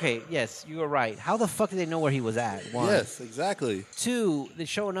 okay, yes, you were right. How the fuck did they know where he was at? One. Yes, exactly. Two, they're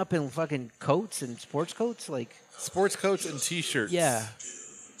showing up in fucking coats and sports coats. Like, Sports coats and T-shirts. yeah.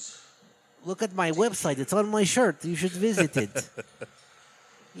 Look at my website. It's on my shirt. You should visit it.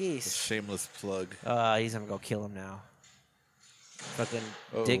 Yes. Shameless plug. He's gonna go kill him now. Fucking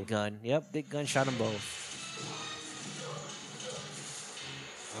Uh-oh. Dick Gun. Yep, Dick Gun shot them both.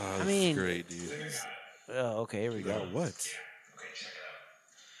 Oh, I this mean- is great, dude. Oh, okay, here we go. What? Okay, check it out.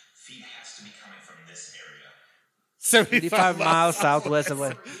 Feed has to be coming from this area. 85 miles southwest of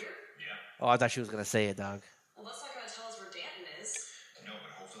what? Yeah. Oh, I thought she was gonna say it, dog. Well, that's not going to tell us where Danton is. No,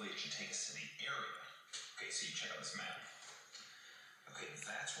 but hopefully it should take us to the area. Okay, so you check out this map. Okay,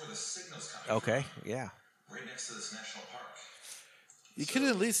 that's where the signal's coming Okay, yeah. from. Right next to this national park. You could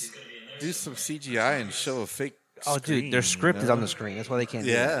at least do some CGI and show a fake. Oh, screen, dude, their script you is know? on the screen. That's why they can't.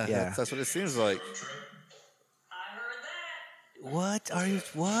 Yeah, do it. Yeah. that's what it seems like. I heard that. What are you?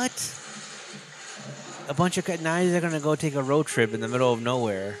 What? A bunch of now they're gonna go take a road trip in the middle of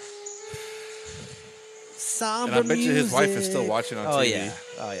nowhere. Somber And I bet you his wife is music. still watching on Oh TV. yeah.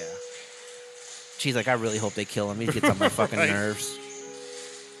 Oh yeah. She's like, I really hope they kill him. He gets on my fucking Right. nerves.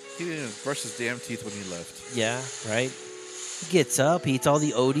 He didn't even brush his damn teeth when he left. Yeah, right. He gets up, he eats all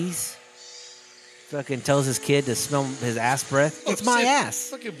the Odies. Fucking tells his kid to smell his ass breath. It's my shit. ass,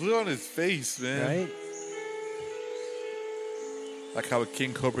 Fucking blew on his face, man. right? Like how a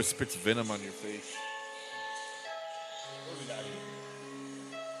king cobra spits venom on your face.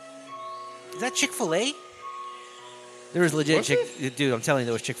 Is that Chick-fil-A? There was legit Was dude. I'm telling you,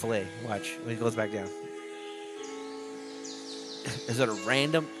 there was Chick-fil-A. Watch when he goes back down. Is it a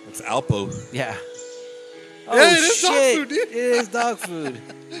random? It's Alpo. Yeah. Yeah, it is dog food, dude. It is dog food.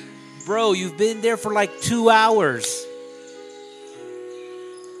 Bro, you've been there for like 2 hours.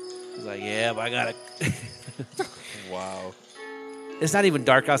 He's like, yeah, but I gotta. Wow. It's not even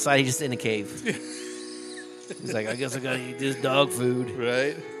dark outside. He's just in a cave. He's like, I guess I gotta eat this dog food.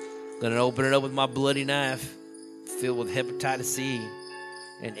 Right? Gonna open it up with my bloody knife, filled with hepatitis C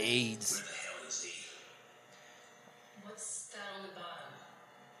and AIDS. Where the hell is he? What's that on the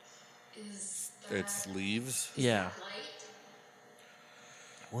bottom? Is that It's leaves. Yeah. light?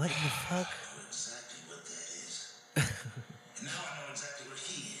 What in the fuck? I know exactly what that is. And now I know exactly what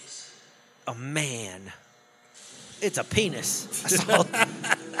he is. A man. It's a penis.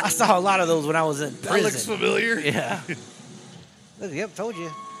 I saw a lot of those when I was in prison. That looks familiar. Yeah. Look, yep, told you.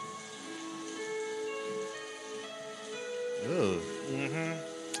 Ugh.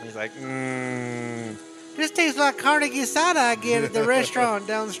 He's like, this tastes like Carnegie soda I get at the restaurant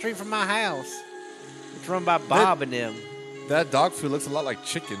down the street from my house. It's run by Bob and them. That dog food looks a lot like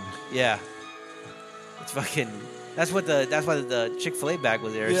chicken. Yeah. It's fucking. That's why the Chick-fil-A bag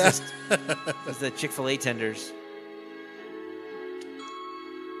was there. It's Yeah. just it's the Chick-fil-A tenders.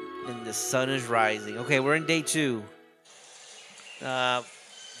 And the sun is rising. Okay, we're in day 2.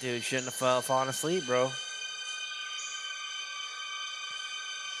 Dude, shouldn't have fallen asleep, bro.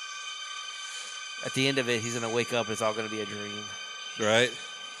 At the end of it, he's gonna wake up. It's all gonna be a dream. Right?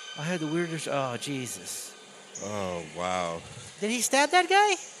 I had the weirdest. Oh Jesus! Oh, wow. Did he stab that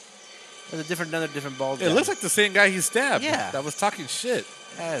guy? Or another different bald guy? It looks like the same guy he stabbed. Yeah. That was talking shit.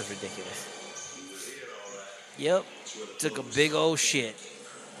 That is ridiculous. Yep. Took a big old shit.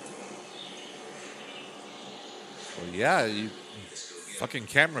 Well, yeah, you fucking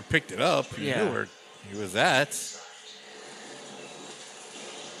camera picked it up. You Yeah. knew where he was at.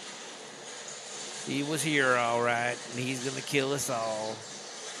 He was here, all right, and he's gonna kill us all.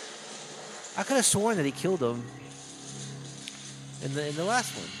 I could have sworn that he killed him in the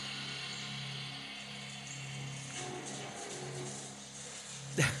last one.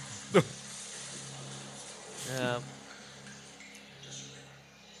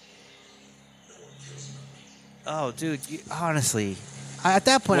 Oh, dude, honestly, at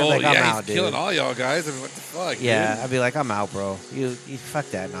that point, Well, I'm like, I'm yeah, out, he's killing dude. all y'all guys. I mean, what the fuck? Yeah, dude? I'd be like, I'm out, bro. You fuck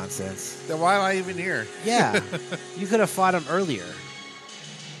that nonsense. Then why am I even here? Yeah, you could have fought him earlier.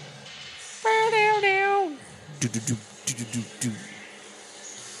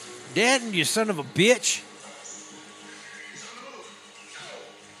 Danton, you son of a bitch!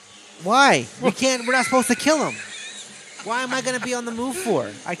 Why? We can't. We're not supposed to kill him. Why am I going to be on the move for?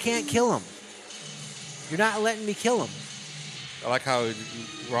 I can't kill him. You're not letting me kill him. I like how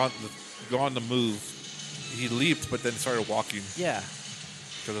we're on the move. He leaped, but then started walking Yeah.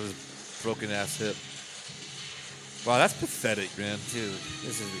 because of his broken ass hip. Wow, that's pathetic, man. Dude,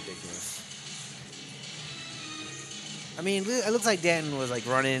 this is ridiculous. I mean, it looks like Danton was like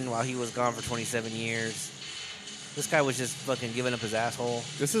running while he was gone for 27 years. This guy was just fucking giving up his asshole.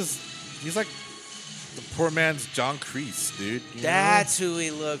 He's like the poor man's John Kreese, dude. You know? That's who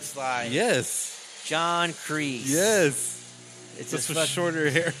he looks like. Yes. John Kreese. Yes. It's Just his, with shorter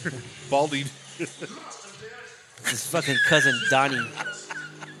hair, balding. his fucking cousin Donnie.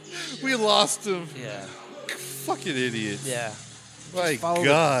 We lost him. Yeah. Fucking idiot. Yeah. My follow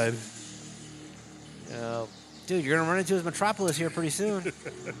God. Dude, you're gonna run into his Metropolis here pretty soon.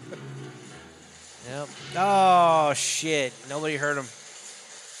 Yep. Oh shit! Nobody heard him.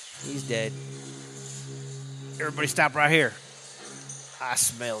 He's dead. Everybody, stop right here. I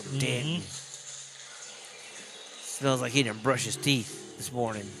smell dead. Smells like he didn't brush his teeth this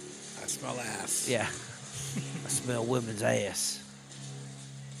morning. I smell ass. Yeah. I smell women's ass.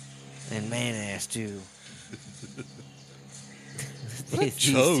 And man ass too. It's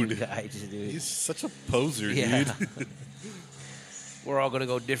these chode. two guys, dude. He's such a poser, Yeah. dude. We're all gonna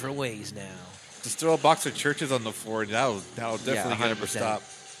go different ways now. Just throw a box of churches on the floor, and that'll definitely get him to 100%. stop.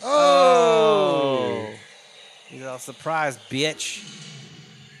 Oh, he's all surprised, bitch.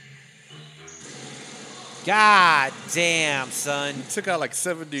 God damn, son. Took out like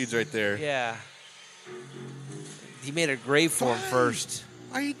 7 dudes right there. Yeah. He made a grave for him Fine. first.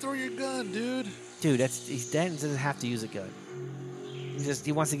 Why you throw your gun, dude? Dude, Dan doesn't have to use a gun.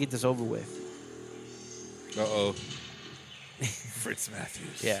 He wants to get this over with. Uh-oh. Fritz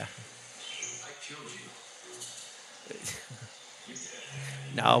Matthews. Yeah. I killed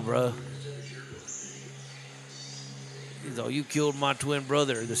you. No, bro. He's all, you killed my twin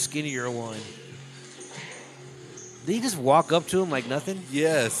brother, the skinnier one. Did he just walk up to him like nothing?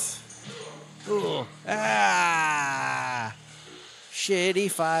 Yes. Ugh. Ah! Shitty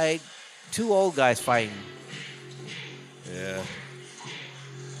fight. 2 old guys fighting. Yeah.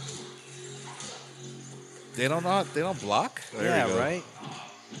 They don't block? There yeah, you go. right?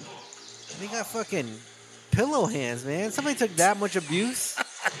 They got fucking pillow hands, man. Somebody took that much abuse?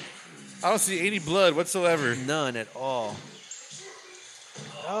 I don't see any blood whatsoever. None at all.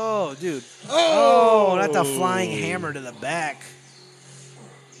 Oh, dude. Oh! Not the flying hammer to the back.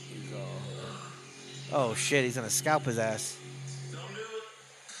 Oh, shit. He's going to scalp his ass.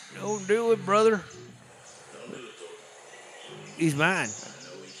 Don't do it, brother. He's mine.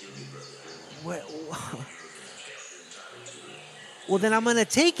 Well, then I'm going to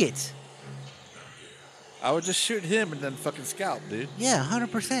take it. I would just shoot him and then fucking scalp, dude. Yeah,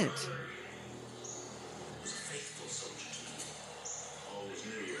 100%.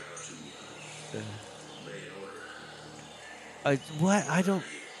 What? I don't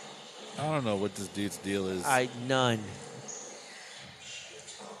know what this dude's deal is. none.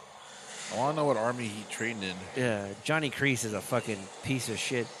 I want to know what army he trained in. Yeah, Johnny Crease is a fucking piece of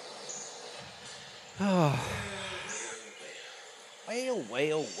shit. Oh.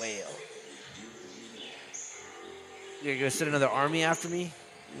 Well. You're gonna send another army after me?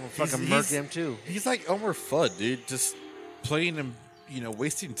 I'm gonna fucking murk them too. He's like Elmer Fudd, dude. Just playing him,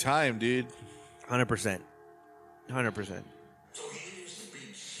 wasting time, dude. 100%. 100%.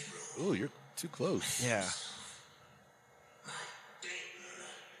 Ooh, you're too close. Yeah.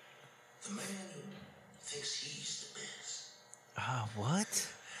 The man who thinks he's the best. What?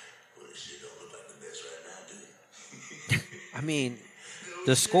 Well, this shit don't look like the best right now, do it? I mean,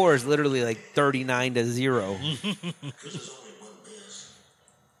 the score is literally like 39-0. Because there's only one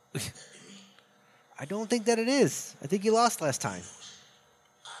best. I don't think that it is. I think you lost last time.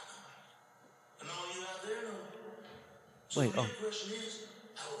 And all you out there know. Wait, oh. The question is,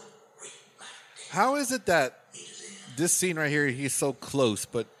 how the great life How is it that this scene right here, he's so close,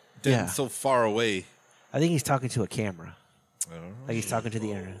 but then Yeah. so far away? I think he's talking to a camera. I don't know. Like he's talking to the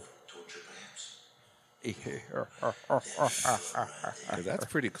internet. torture, perhaps. 'Cause that's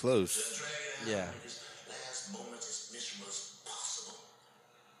pretty close. Yeah. His last moments as miserable as possible.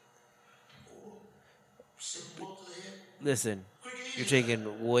 Or simple to the head. Listen, you're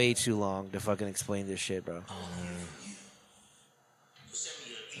taking way too long to fucking explain this shit, bro.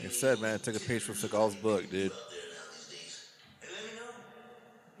 Like I said, man, I took a page from Seagal's book, dude.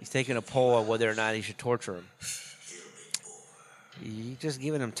 He's taking a poll on whether or not he should torture him. You just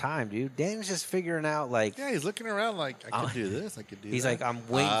giving him time, dude. Dan's just figuring out, like, Yeah, he's looking around like, I could do this, I could do he's that. like, I'm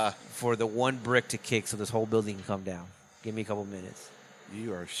waiting for the one brick to kick so this whole building can come down. Give me a couple minutes.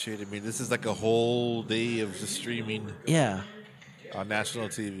 You are shitting me. This is like a whole day of just streaming Yeah. on national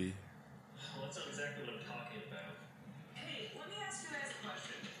TV. Well, that's not exactly what I'm talking about. Hey, let me ask you guys a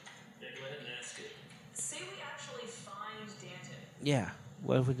question. Yeah, go ahead and ask it. Say we actually find Danton. Yeah.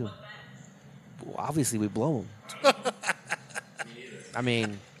 What if we do? What then? Well, obviously, we blow him. I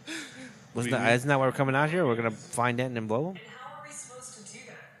mean, isn't that why we're coming out here? We're going to find Denton and blow him? And how are we supposed to do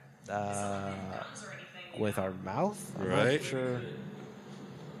that? Guns or anything? With our mouth? I'm not Right. sure.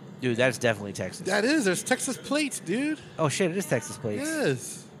 Dude, that's definitely Texas. That is, there's Texas plates, dude. Oh, shit, it is Texas plates.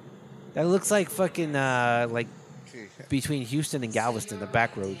 Yes. That looks like fucking, like, Okay, between Houston and Galveston, the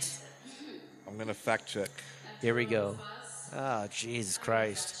back roads. I'm going to fact check. Here we go. Oh, Jesus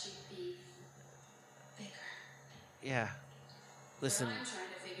Christ. She'd be bigger. Yeah. Listen, What I'm trying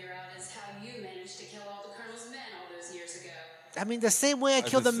to figure out is how you managed to kill all the Colonel's men all those years ago. I mean, the same way I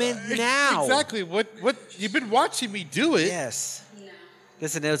kill the men now. Exactly. What you've been watching me do it. Yes. No.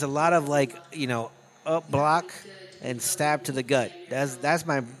 Listen, there was a lot of, like, up block and stab to the gut. That's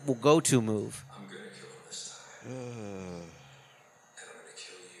my go-to move. I'm gonna kill him this time. And I'm gonna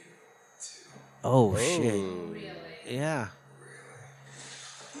kill you too. Oh, shit. Really? Yeah.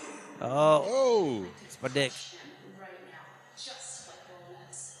 Oh, Oh. it's my dick. Him right now. Just like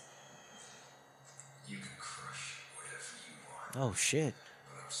Oh shit.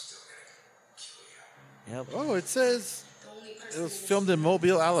 Yep. Oh, it says The only it person was in filmed in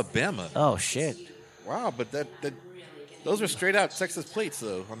Mobile, Alabama. Oh shit. Wow, but those are straight out Texas plates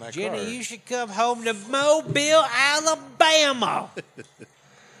though on that Jenny, car. you should come home to Mobile, Alabama.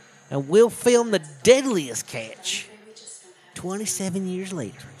 And we'll film the deadliest catch 27 years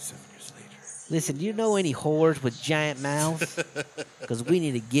later. Listen, do you know any whores with giant mouths? Because we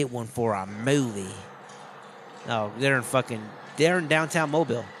need to get one for our movie. Oh, they're in downtown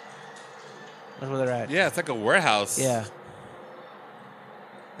Mobile. That's where they're at. Yeah, it's like a warehouse. Yeah.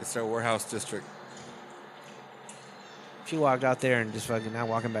 It's their warehouse district. She walked out there and just fucking now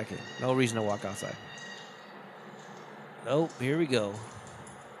walking back in. No reason to walk outside. Nope, here we go.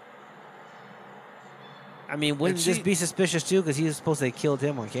 I mean, wouldn't this be suspicious too? Because he was supposed to have killed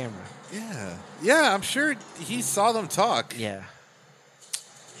him on camera. Yeah. Yeah, I'm sure he saw them talk. Yeah. What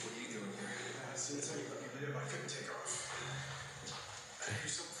are you doing here? As soon as anybody live, I couldn't take off.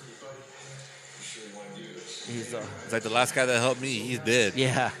 Here's something for you, buddy. You sure you want to do this? He's It's like the last guy that helped me, he's dead.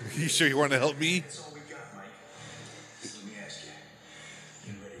 yeah. You sure you want to help me? That's all we got, Mike. So let me ask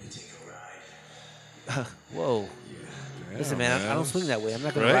you. You ready to take a ride? Whoa. Listen, man, I don't swing that way. I'm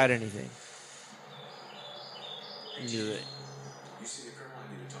not going Right? to ride anything. You do it. You see the colonel?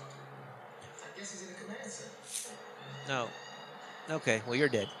 I need to talk to him. I guess he's in the command center. No. Okay, well, you're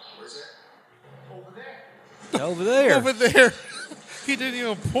dead. Where's that? Over there. Over there. Over there. He didn't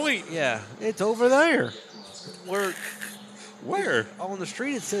even point. Yeah, it's over there. Where? On the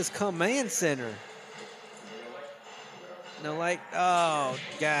street, it says command center. No, like, oh,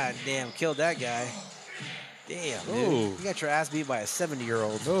 god damn, killed that guy. Damn, dude. Oh. You got your ass beat by a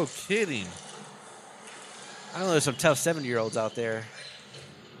 70-year-old. No kidding. I know there's some tough 70-year-olds out there.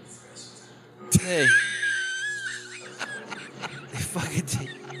 Hey.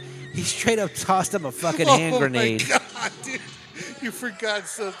 He straight up tossed him a fucking hand grenade. Oh my God, dude. You forgot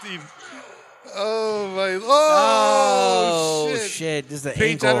something. Oh my. Oh, shit. This is the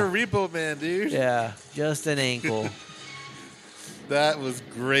Page ankle. out of Repo Man, dude. Yeah, just an ankle. That was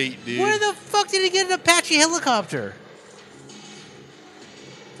great, dude. Where the fuck did he get an Apache helicopter?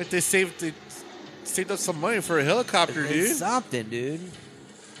 But they saved up some money for a helicopter, It's dude. something, dude.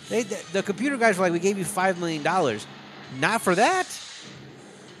 The computer guys were like, we gave you $5 million. Not for that?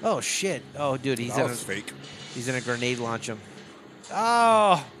 Oh, shit. Oh, dude, he's That was fake. in a grenade launch him.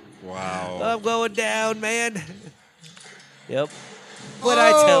 Oh, Wow. I'm going down, man. Yep. What'd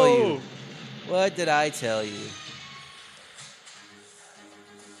I tell you? What did I tell you?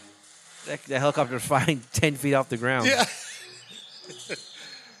 The helicopter's flying 10 feet off the ground. Yeah.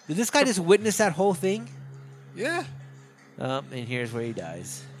 Did this guy just witness that whole thing? Yeah. And here's where he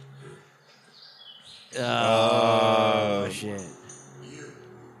dies. Oh, shit.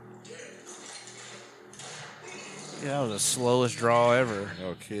 Yeah, that was the slowest draw ever.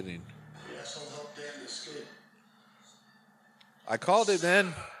 No kidding. Yeah, some help Dan to escape. I called it,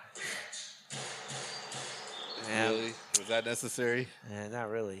 man. Yeah. Really? Was that necessary?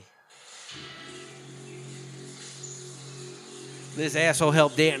 Not really. This asshole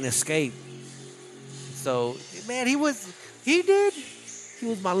helped Danton escape. So, man, he was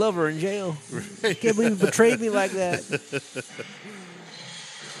my lover in jail. Can't believe he betrayed me like that.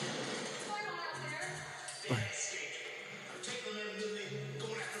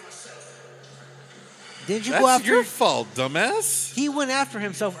 Didn't you go That's after your him? fault, dumbass. He went after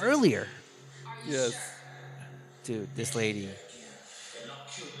himself earlier. Yes. Dude, this lady. I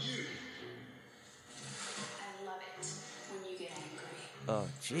love it when you get angry. Oh,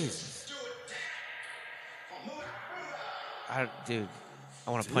 Jesus. Dude,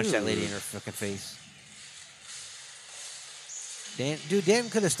 I want to punch that lady in her fucking face. Dan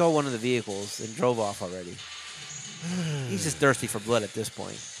could have stole one of the vehicles and drove off already. He's just thirsty for blood at this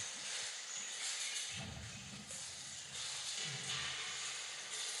point.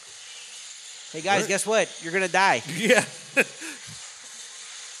 Hey guys, guess what? You're gonna die. Yeah.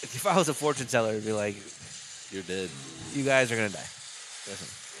 If I was a fortune teller, it'd be like, You're dead. you guys are gonna die. Listen.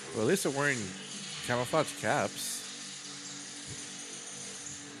 Well, at least they're wearing camouflage caps.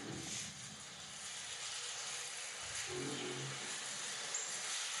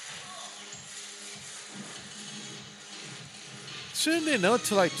 Shouldn't they know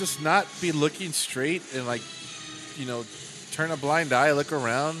to like just not be looking straight and like, you know, turn a blind eye, look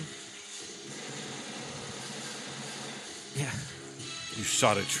around? Yeah. You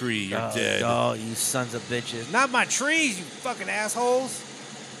shot a tree, you're dead. Oh, you sons of bitches. Not my trees, you fucking assholes.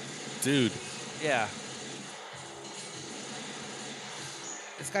 Dude. Yeah.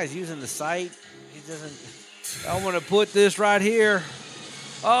 This guy's using the sight. He doesn't. I want to put this right here.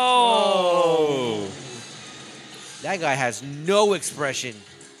 Oh. That guy has no expression.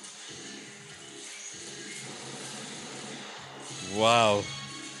 Wow.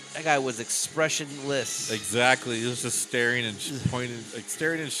 That guy was expressionless. Exactly. He was just staring and pointing, like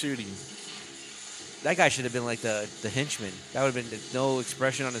staring and shooting. That guy should have been like the henchman. That would have been no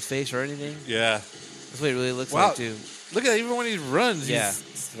expression on his face or anything. Yeah. That's what it really looks Wow. like too. Look at that. Even when he runs, Yeah, he's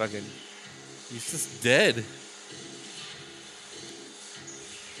it's fucking. just dead.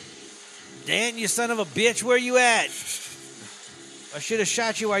 Dan, you son of a bitch, where you at? I should have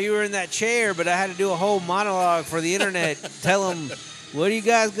shot you while you were in that chair, but I had to do a whole monologue for the internet. Tell them, what are you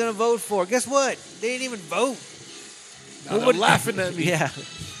guys gonna vote for? Guess what? They didn't even vote. Now they're laughing at me. Yeah.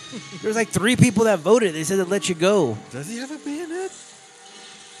 There's like 3 people that voted. They said to let you go. Does he have a bayonet?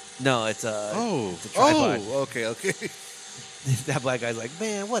 No, it's a Oh. it's a tripod. Oh. Okay. That black guy's like,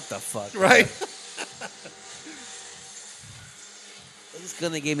 man, what the fuck? Right. This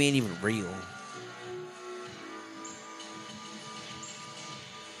gun they gave me ain't even real.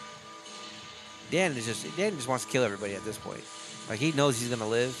 Dan just wants to kill everybody at this point. Like he knows he's gonna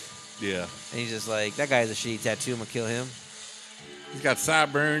live, Yeah. and he's just like, that guy has a shitty tattoo. I'm gonna kill him. He's got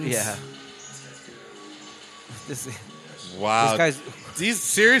sideburns. Yeah. This Wow. guy's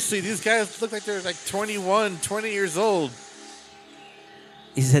These guys look like they're like 21, 20 years old.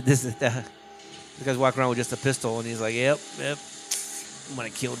 he said this guy's walking around with just a pistol, and he's like, yep. I'm gonna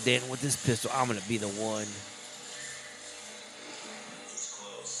kill Dan with this pistol. I'm gonna be the one.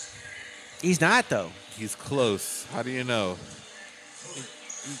 He's not though. He's close. How do you know?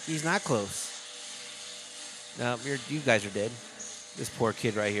 He's not close. No, you guys are dead. This poor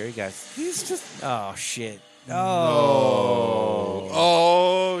kid right here. He's just. Oh shit. Oh.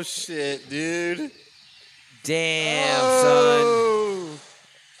 Oh shit, dude. Damn, son. Oh.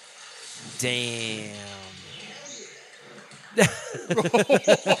 Damn.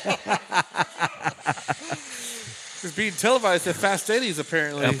 It's being televised at Fast Eddie's,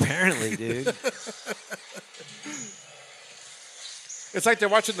 apparently. Apparently, dude. It's like they're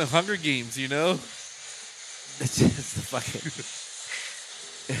watching the Hunger Games, you know? It's just the fucking.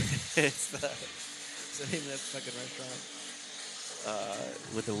 It's the name of that fucking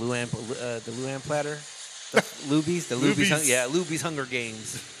restaurant. With the Luann platter. The Luby's? The Luby's. Luby's. Yeah, Luby's Hunger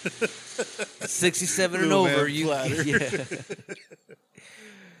Games. 67 and Luann over. platter. Yeah.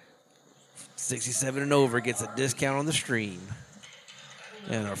 67 and over gets a discount on the stream.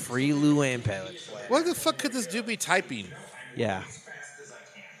 And a free Luann pallet. What the fuck could this dude be typing? Yeah. If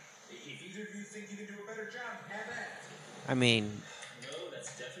either of you think you can do a better job, have at it. I mean, No,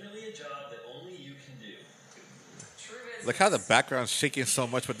 that's definitely a job that only you can do. True business. Look how the background's shaking so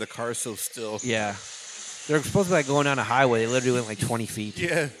much, but the car's so still. yeah. They're supposed to be like going down a highway. They literally went like 20 feet.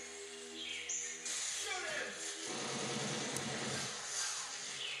 Yeah.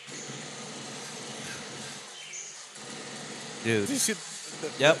 Dude. Did you see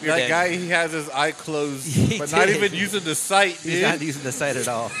Yep, you're that dead. guy, he has his eye closed, He but not did. even using the sight, He's dude. not using the sight at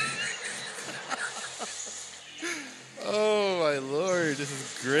all. Oh, my Lord. This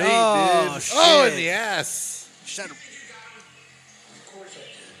is great, Oh, dude. shit. Oh, in the ass. Shut up.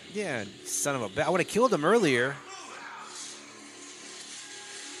 Yeah, son of a bitch. I would have killed him earlier.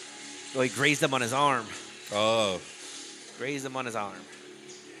 Oh, he grazed him on his arm. Oh, Grazed him on his arm.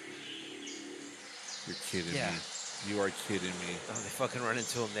 you're kidding Yeah. me. You are kidding me. Oh, they fucking run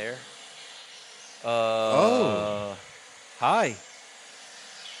into him there. Oh. Hi.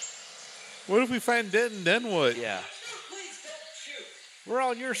 What if we find Denton, then what? Yeah. Please don't shoot. We're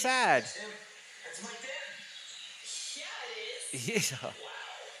on your side. That's my dad. Yeah, it is. Yeah.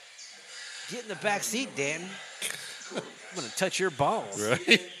 Get in the back seat, Dan. I'm gonna touch your balls. Right? That's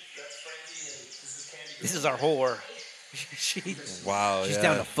Frankie, and this is Candy. This is our whore. Wow, She's yeah.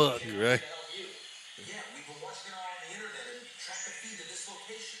 down to fuck. You're right. Yeah, we've been watching it all on the internet and tracked the feed to this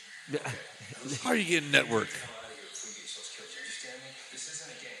location. How are you getting network? Come out of here before you get yourselves killed. You understand me? This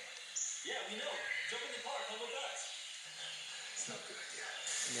isn't a game. Yeah, we know. Jump in the car. Come with us. It's not a good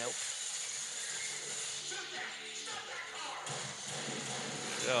idea. Nope.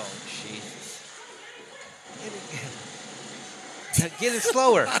 Oh, Jesus. Get it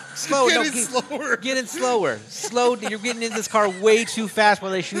slower. Slower. Get Don't it keep- slower. Get it slower. Slow. You're getting in this car way too fast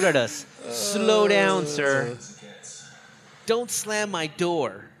while they shoot at us. Slow down, sir. Don't slam my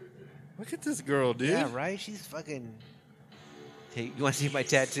door. Look at this girl, dude. Yeah, right? She's fucking... Hey, you want to see my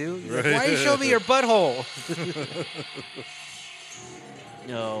tattoo? He's like, Right. why you show me your butthole?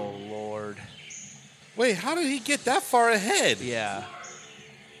 Oh, Lord. Wait, how did he get that far ahead? Yeah.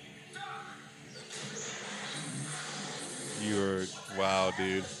 You're wow,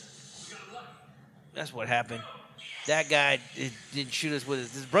 dude. That's what happened. That guy didn't shoot us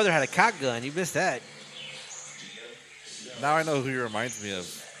with his brother had a cock gun. You missed that. Now I know who he reminds me of.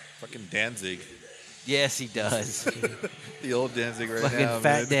 Fucking Danzig. Yes, he does. The old Danzig right Fucking now,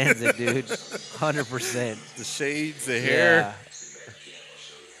 fat man. Danzig, dude. 100%. The shades, the hair. Yeah.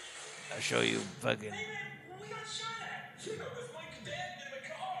 I'll show you fucking.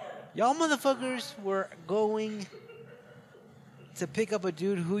 Y'all motherfuckers were going to pick up a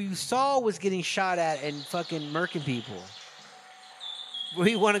dude who you saw was getting shot at and fucking murking people. Where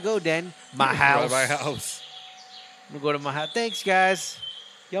you want to go, Dan? My house. My house. I'm gonna go to my house. Thanks, guys.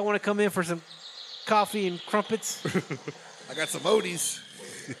 Y'all want to come in for some coffee and crumpets? I got some Odies.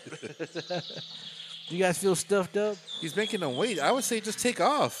 You guys feel stuffed up? He's making them wait. I would say just take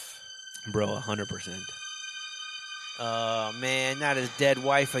off. Bro, 100%. Oh, man, not his dead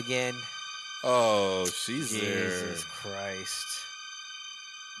wife again. Oh, she's Jesus Christ.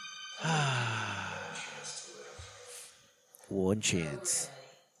 One chance.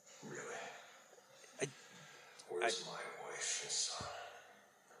 Where's my wife and son?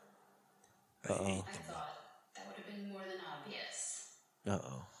 Uh-oh. I thought that would have been more than obvious.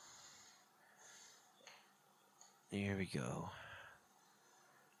 Uh-oh. Here we go.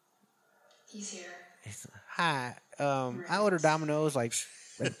 He's here. Hi. I ordered Domino's like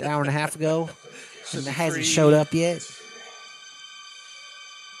an hour and a half ago, and it hasn't free. showed up yet.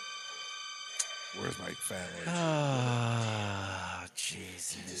 Where's my family? Oh,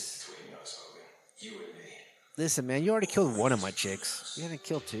 Jesus. Between us, Hogan. You and me. Listen, man, you already killed one of my chicks. You haven't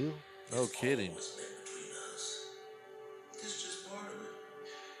killed two. No kidding. This is just part of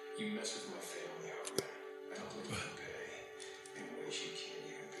it. You mess with my family, Hogan. And I'll make you pay in ways you can't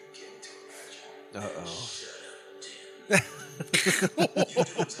even begin to imagine. Uh-oh.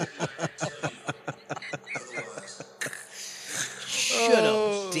 Shut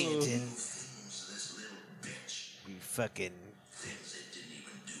up, Danton. This little bitch. You fucking... Things they didn't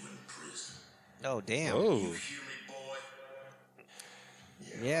even do in prison. Oh, damn. Oh, You hear me,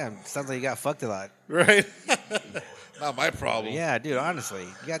 boy? Yeah, sounds like you got fucked a lot. right. Not my problem. Yeah, dude, honestly.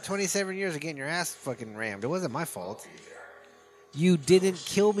 You got 27 years of getting your ass fucking rammed. It wasn't my fault. You didn't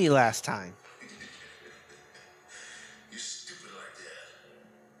kill me last time. You're stupid like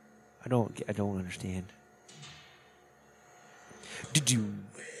that. I don't understand. Did you...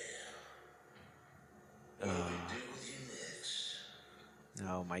 What do we do with you next?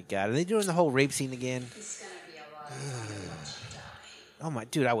 Oh, my God. Are they doing the whole rape scene again? It's gonna be a lot of fun once you die. Oh, my...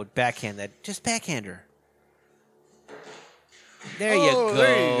 Dude, I would backhand that. Just backhand her. There Oh, you go.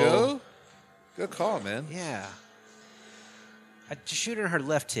 there you go. Good call, man. Yeah. I just shoot her in her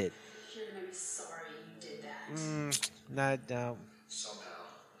left tit. You're gonna be sorry you did that. No. Somehow,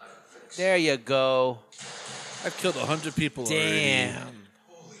 I don't think so. There you go. I've killed 100 people already. Damn.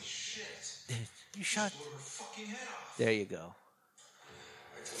 Holy shit. You shot... Blew her fucking head off. There you go.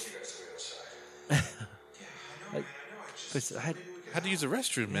 I told you guys to wait outside. Yeah, I know, man. I know. I had, Had to use the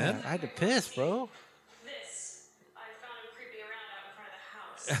restroom, man, man. I had to piss, bro. This, I found him creeping around out in front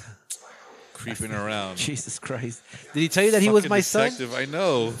of the house. Creeping around. Jesus Christ. Did he tell you that he was Fucking my son? detective, I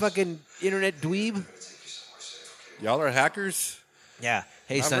know. Fucking internet dweeb? Y'all are hackers? Yeah.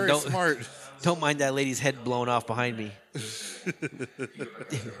 Hey, Not son, very smart. don't mind that lady's head blown off behind me.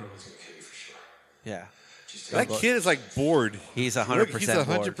 Yeah. That kid is like bored. He's 100% Look, he's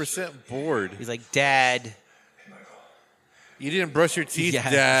bored. 100% bored. He's like, Dad. You didn't brush your teeth, Yeah,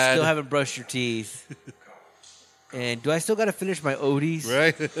 Dad. still haven't brushed your teeth. And do I still got to finish my Odies?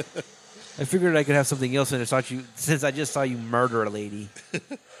 Right? I figured I could have something else since I just saw you murder a lady.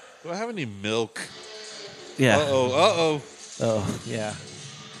 Do I have any milk? Yeah. Uh-oh. Oh, yeah.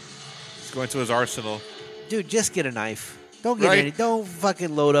 He's going to his arsenal. Dude, just get a knife. Don't get Right. any. Don't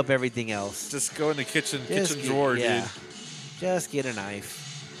fucking load up everything else. Just go in the kitchen Just get- drawer, yeah. dude. Just get a knife.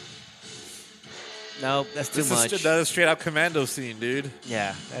 No, that's too This much. is that is straight out commando scene, dude.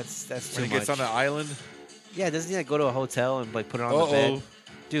 Yeah, that's too When he much. gets on the island. Yeah, doesn't he like go to a hotel and like put it on the Uh-oh. bed?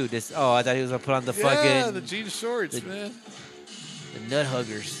 Dude, this. Oh, I thought he was gonna put on the Yeah, fucking the jean shorts, the- man. the nut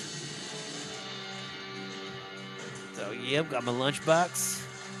huggers. So yep, got my lunchbox.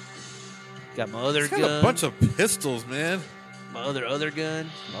 Got my other He's got gun. a bunch of pistols, man. My other gun.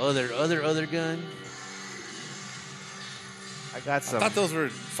 My other gun. I got I some. thought those were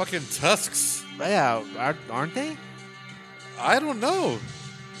fucking tusks. Yeah, aren't they? I don't know.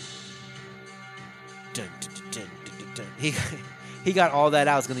 Dun, dun, dun, dun, dun, dun. He got all that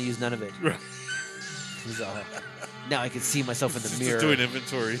out. I was gonna use none of it. Right. He's all, now I can see myself in the Just mirror. doing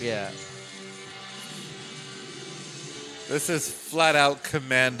inventory. Yeah. This is flat out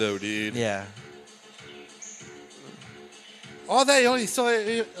commando, dude. Yeah. All that, he only saw.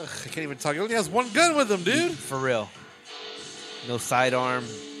 I can't even talk. He only has one gun with him, dude. For real. No sidearm.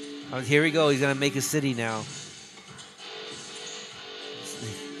 Here we go. He's gonna make a city now.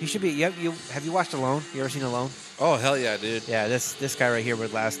 He should be. Have you watched Alone? You ever seen Alone? Oh hell yeah, dude. Yeah, this guy right here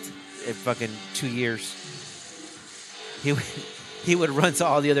would last fucking 2 years. He would run to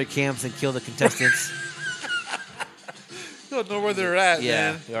all the other camps and kill the contestants. You don't know where they're at,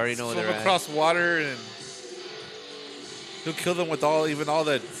 Yeah, man. you already know where Swim they're at. across water, and he'll kill them with even all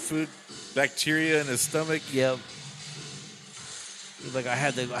that food bacteria in his stomach. Yep. He's like, I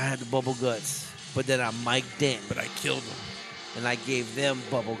had the bubble guts, but then I'm Mike Dent, But I killed them. and I gave them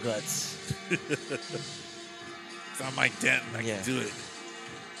bubble guts. I'm Mike Denton. I Yeah. can do it.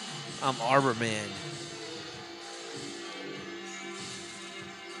 I'm Arbor Man.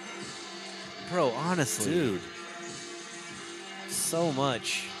 Bro, honestly, Dude. so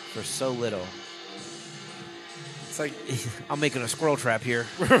much for so little. It's like, I'm making a squirrel trap here.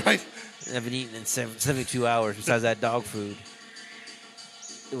 right? I haven't eaten in 72 hours besides that dog food.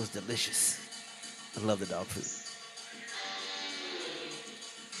 It was delicious. I love the dog food.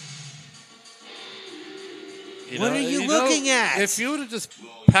 What are you looking at? If you would have just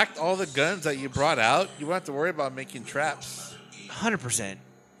packed all the guns that you brought out, you wouldn't have to worry about making traps. 100%.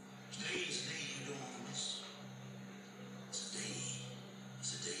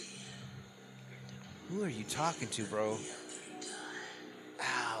 Who are you talking to, bro?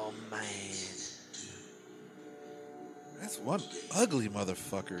 Oh, man. That's one ugly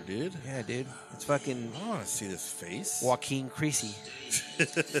motherfucker, dude. Yeah, dude. It's fucking I don't want to see this face. Joaquin Creasy.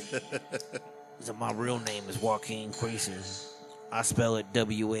 So my real name is Joaquin Creasy. I spell it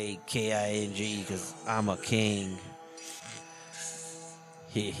W-A-K-I-N-G because I'm a king.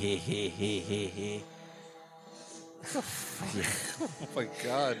 He. Oh my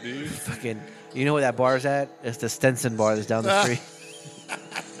god, dude. Fucking, you know where that bar is at? It's the Stenson bar that's down the street.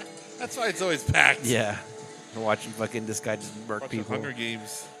 That's why it's always packed. Yeah. I'm watching fucking this guy just murk Bunch of people. Hunger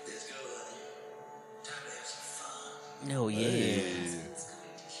Games. No, yeah. Hey.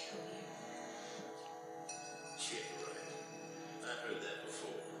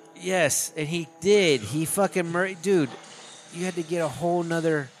 Yes, and he did. He fucking dude, you had to get a whole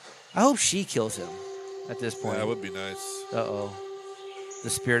nother. I hope she kills him at this point. That would be nice. Uh-oh. The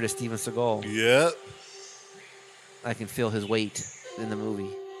spirit of Steven Seagal. Yep. I can feel his weight in the movie.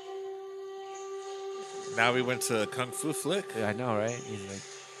 Now we went to a Kung Fu flick. Yeah, I know, right? He's like,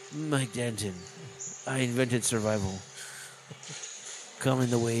 Mike Danton, I invented survival. Come in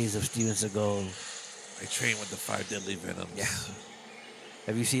the ways of Steven Seagal. I train with the 5 deadly venoms. Yeah.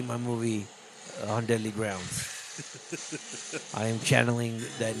 Have you seen my movie, On Deadly Grounds? I am channeling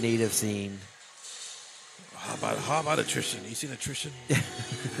that native scene. How about attrition? You seen attrition?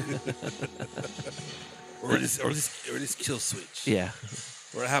 or this kill switch. Yeah.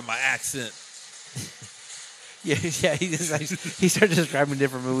 Or I have my accent. Yeah, he started describing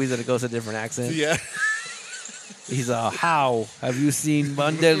different movies and it goes to different accents. Yeah. He's how have you seen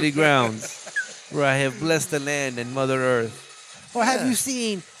On Deadly Grounds, where I have blessed the land and Mother Earth? Or have you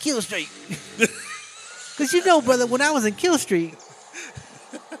seen Kill Street? Because you know, brother, when I was in Kill Street,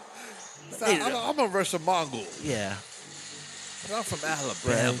 I'm a Russian Mongol. yeah. I'm from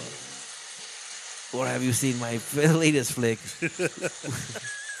Alabama. Right. Or have you seen my latest flick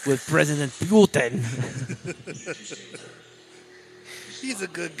with President Putin? He's a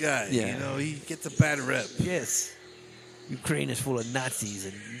good guy. Yeah. You know, he gets a bad rep. Yes. Ukraine is full of Nazis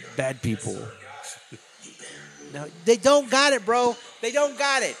and bad people. No, they don't got it, bro. They don't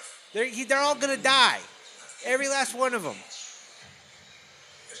got it. They're all gonna die. Every last one of them.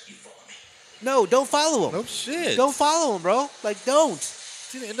 No, don't follow him. No shit. Don't follow him, bro. Like, don't.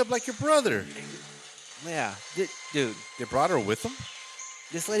 He's gonna end up like your brother. Yeah, dude. They brought her with them?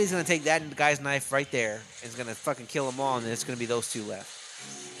 This lady's gonna take that guy's knife right there and is gonna fucking kill them all, and then it's gonna be those two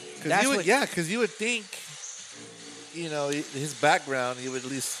left. That's what- Because you would think, you know, his background, he would at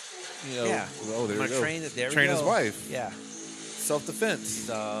least, you know, Yeah. oh, there I'm we gonna go. train his wife. Yeah. Self-defense.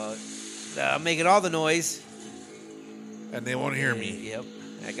 I'm making all the noise. And they won't hear me. Yep.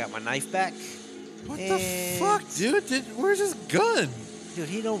 I got my knife back. What And- the fuck, dude? Where's his gun? Dude,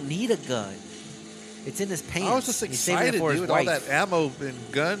 he don't need a gun. It's in his pants. I was just He's saving it excited, for his dude. All wife. that ammo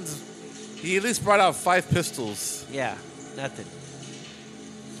and guns. He at least brought out 5 pistols. Yeah, nothing.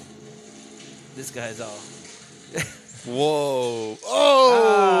 This guy's all. Whoa.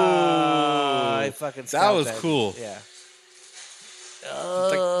 Oh! I fucking that stopped was cool. Yeah. It's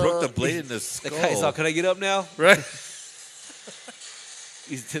like broke the blade in the The skull. guy's all, can I get up now? Right?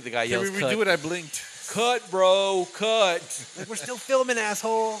 The guy Can yells, we cut. redo it? I blinked. Cut, bro, cut. Like, we're still filming,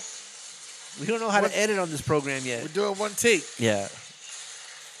 asshole. We don't know how to edit on this program yet. We're doing one take. Yeah.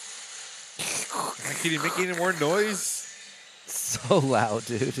 Can you make any more noise? So loud,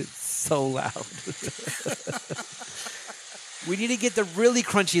 dude. It's so loud. We need to get the really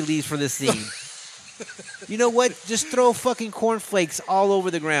crunchy leaves for this scene. You know what? Just throw fucking cornflakes all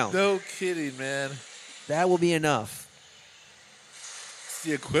over the ground. No kidding, man. That will be enough. It's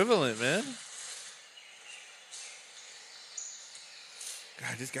the equivalent, man.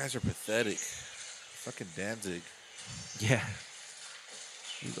 God, these guys are pathetic. Fucking Danzig. Yeah.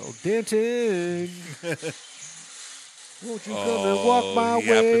 You go, Denton. Won't you come and walk my he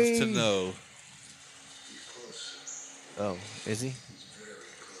way? happens to know. Oh, is he?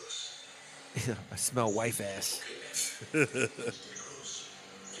 I smell wife ass.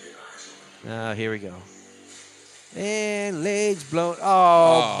 Oh, here we go. And legs blown.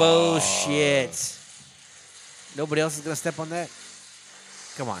 Oh, bullshit. Nobody else is going to step on that?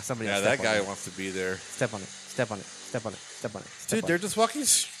 Come on, somebody else. Yeah, that step on guy it. wants to be there. Step on it. Step on it. Step on it. Step on it. Step Dude, on they're it. just walking.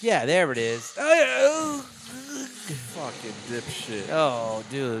 Yeah, there it is. Oh, Fucking dipshit. oh,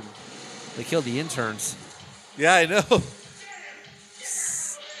 dude. They killed the interns. Yeah, I know.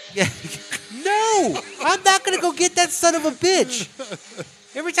 Yeah. No, I'm not gonna go get that son of a bitch.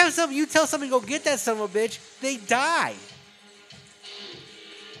 Every time you tell somebody to go get that son of a bitch, they die.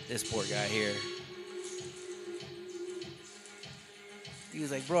 This poor guy here. He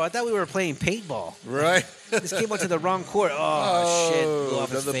was like, "Bro, I thought we were playing paintball. Right? This came onto the wrong court. Oh, shit! Blew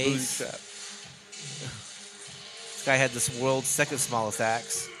off his another booty face. trap. This guy had this world's second smallest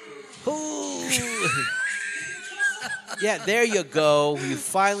axe. Ooh. Yeah, there you go. You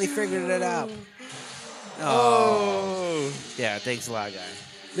finally figured it out. Oh. Yeah, thanks a lot, guy.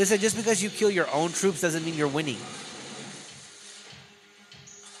 Listen, just because you kill your own troops doesn't mean you're winning.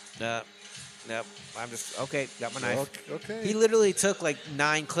 Nope. I'm just, okay, got my knife. Okay. He literally took like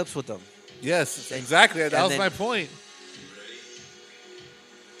 9 clips with him. Yes, exactly. That and was then- my point.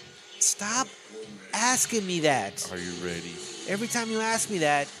 Stop asking me that. Are you ready? Every time you ask me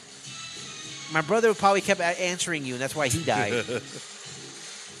that, my brother probably kept answering you, and that's why he died.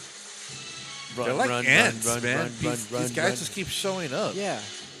 They're like ants, man. These guys just keep showing up. Yeah.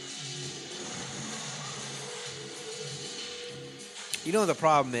 You know the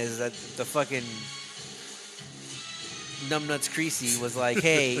problem is that the fucking Numbnuts Creasy was like,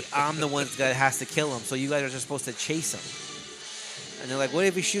 "Hey, I'm the one that has to kill him, so you guys are just supposed to chase him." And they're like, "What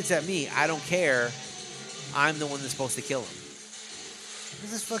if he shoots at me? I don't care. I'm the one that's supposed to kill him."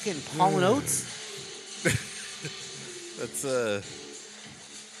 This is fucking Hall & Oates. That's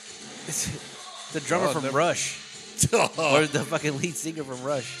It's the drummer from never- Rush, or the fucking lead singer from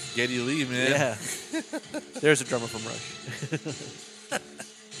Rush. Geddy Lee, man. Yeah. There's a drummer from Rush.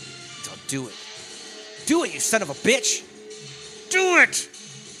 Don't do it. Do it, you son of a bitch. Do it.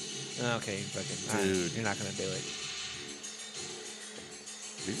 Okay, fucking Dude. you're not gonna do it.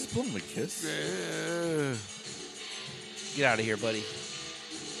 Did you just blow him a kiss? Get out of here, buddy.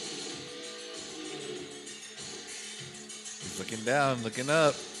 He's looking down, looking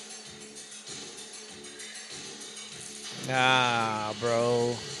up. Ah,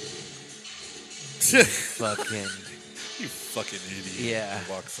 bro. Fucking. You fucking idiot. Yeah.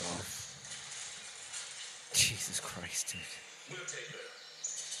 Walks off. Jesus Christ, dude. We'll take her.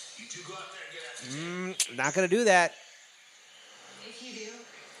 You two go out there and get after Not gonna do that. If you do,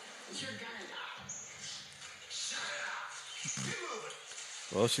 you're gonna die.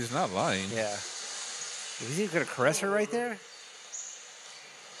 Well, she's not lying. Yeah. Is he gonna caress her right there? a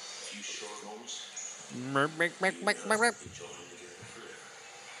few short moments.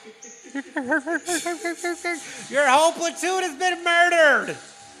 Your whole platoon has been murdered.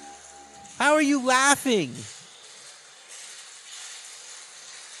 How are you laughing?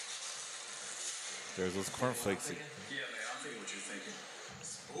 There's those cornflakes. Yeah, man, I think what you're thinking.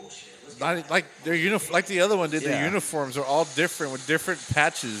 It's bullshit. Let's Not like their like the other one did. Yeah. Their uniforms are all different with different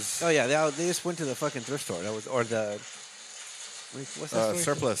patches. Oh yeah, they just went to the fucking thrift store. That was or the what's that store?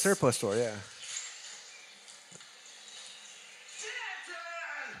 Surplus. Surplus store. Yeah.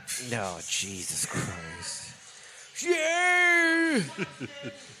 No, Jesus Christ. Yeah.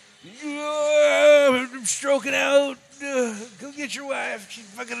 I'm stroking out. Go get your wife. She's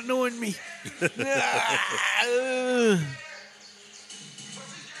fucking annoying me.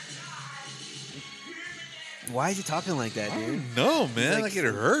 Why is he talking like that, dude? No, man, Like- like it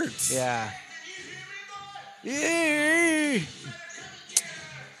hurts. Yeah. Yeah.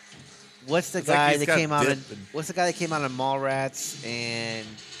 What's the It's like guy he's that got came out dip of and- What's the guy that came out of Mallrats and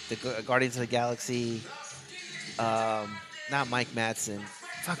the Guardians of the Galaxy? Not Mike Madsen.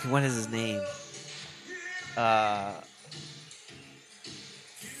 Fucking what is his name?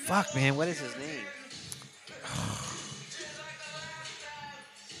 Fuck, man, what is his name?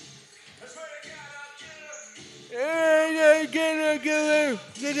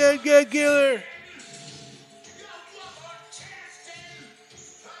 Get her.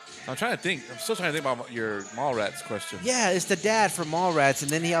 I'm trying to think. I'm still trying to think about your Mallrats question. Yeah, it's the dad from Mallrats, and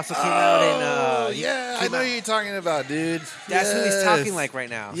then he also came out in. Yeah, I came know out- who you're talking about, dude. That's who he's Yes. talking like right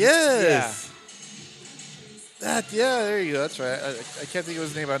now. Yes. Yeah, there you go. That's right. I can't think of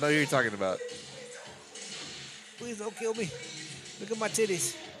his name, but I know who you're talking about. Please don't kill me. Look at my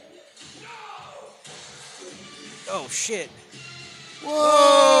titties. Oh shit!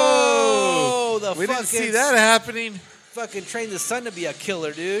 Whoa! The We didn't fucking see that happening. Fucking train the son to be a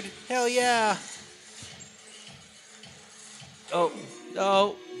killer, dude. Hell yeah.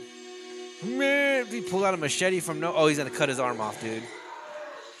 Oh. Man, he pulled out a machete from no. Oh, he's gonna cut his arm off, dude.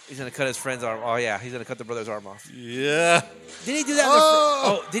 He's gonna cut his friend's arm. Oh yeah, he's gonna cut the brother's arm off. Yeah. Did he do that?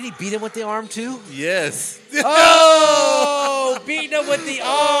 Oh. Did he beat him with the arm too? Yes. Oh, beating him with the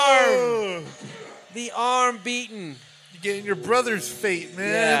arm. The arm beaten. You're getting your brother's fate, man.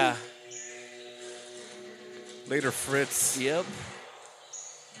 Yeah. Later, Fritz. Yep.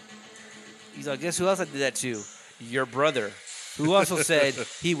 He's like, guess who else I did that to? Your brother, who also said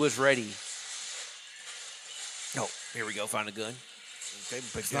he was ready. Oh, here we go. Found a gun. Okay,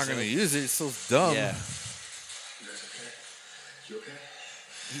 pick He's not this going to up. use it. It's so dumb. Yeah. You guys okay? You okay?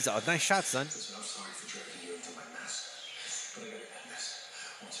 He's all, nice shot, son. Listen, I'm sorry for dragging you into my mess, but I gotta end this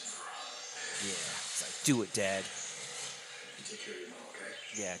once and for all. Yeah. He's like, do it, Dad. You take care of your mom, okay?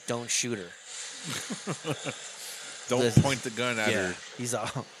 Yeah, don't shoot her. Don't Listen. point the gun at her. He's all,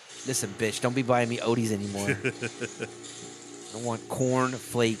 listen, bitch, don't be buying me Odies anymore. I want corn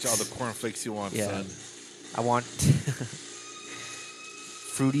flakes. All the cornflakes you want, Yeah. son. I want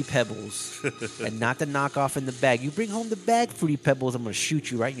Fruity Pebbles and not the knockoff in the bag. You bring home the bag, Fruity Pebbles, I'm going to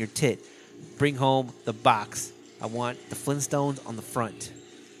shoot you right in your tit. Bring home the box. I want the Flintstones on the front.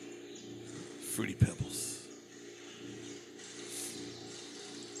 Fruity Pebbles.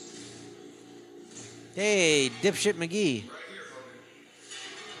 Hey, dipshit McGee.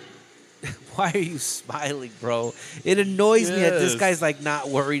 Why are you smiling, bro? It annoys me that this Yes. guy's like not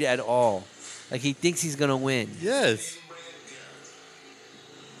worried at all. Like he thinks he's going to win. Yes.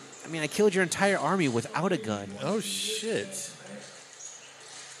 I mean, I killed your entire army without a gun. Oh, shit. That's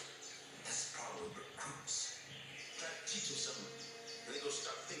the problem with recruits. Try to teach them something, and they go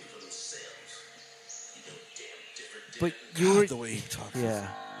start thinking for themselves. You know, damn different. But you were... The way he talks Yeah. is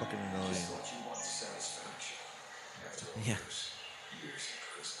fucking annoying. What you want satisfaction after all Yeah. those years in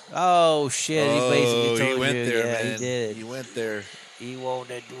prison. Oh, shit. He basically Oh, told he went you. there, Yeah, man. he did. He went there. He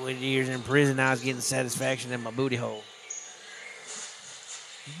wanted 20 years in prison. I was getting satisfaction in my booty hole.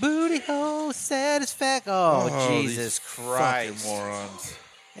 Booty hole satisfaction. Oh, these Jesus fucking Christ. morons.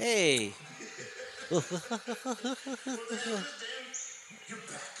 Hey.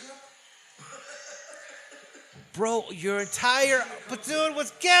 Bro, your entire platoon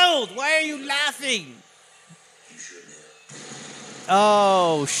was killed. Why are you laughing?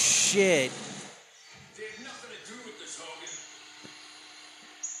 Oh, shit. They had nothing to do with this, Hogan.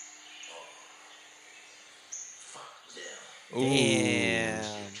 Damn.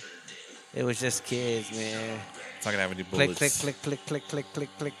 It was just kids, man. It's not going to have any Click, bullets. click, click, click, click, click,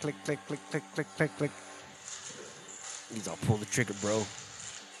 click, click, click, click, click, click, click, click, click. He's all pull the trigger, bro.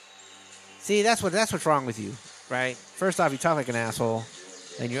 See, that's what's wrong with you, right? First off, you talk like an asshole,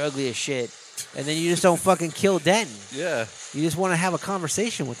 and you're ugly as shit, and then you just don't fucking kill Denton. Yeah. You just want to have a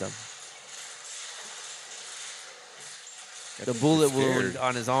conversation with him. The bullet wound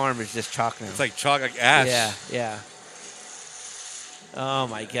on his arm is just chalk now. It's like chalk, like ash. Yeah, yeah. Oh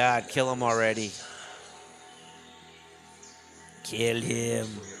my God, kill him already. Kill him.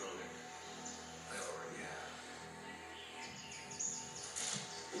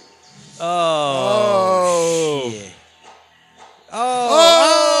 Oh, shit. Oh,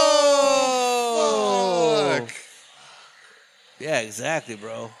 Fuck. yeah, exactly,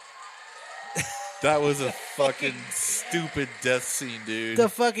 bro. That was a fucking stupid death scene, dude. The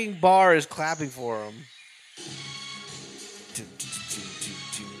fucking bar is clapping for him.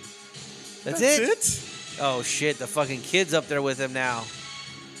 That's it? Oh shit, the fucking kid's up there with him now.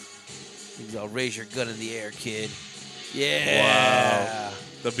 He's all, raise your gun in the air, kid. Yeah. Wow.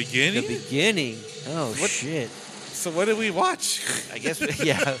 The beginning? The beginning. Oh What? shit. So what did we watch? I guess,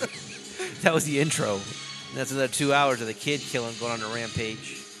 yeah. That was the intro. And that's another 2 hours of the kid killing, going on a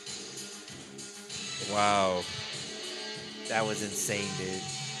rampage. Wow. That was insane, dude.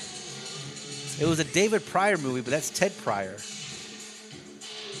 It was a David Pryor movie, but that's Ted Pryor.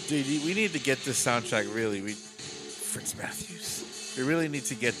 Dude, we need to get this soundtrack, really. Fritz Matthews. We really need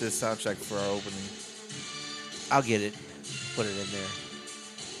to get this soundtrack for our opening. I'll get it. Put it in there.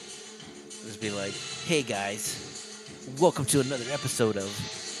 Just be like, hey guys, welcome to another episode of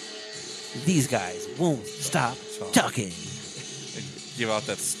These Guys Won't Stop Talking. give out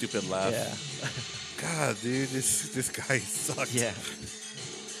that stupid laugh. Yeah. God, dude, this guy sucks. Yeah.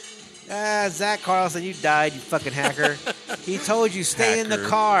 Zach Carlson, you died, you fucking hacker. He told you stay in the Hacker.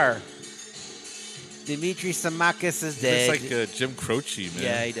 car. Dimitri Samakis is dead. It's like Jim Croce, man.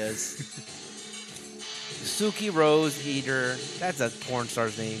 Yeah, he does. Suki Rose Eater. That's a porn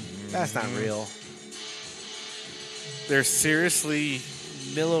star's name. That's not real. They're seriously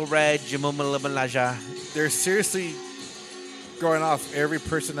Milo Red, Jimomalaja. they're seriously going off every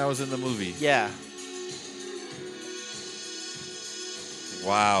person that was in the movie. Yeah.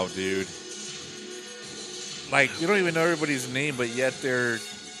 Wow, dude. Like, you don't even know everybody's name, but yet they're...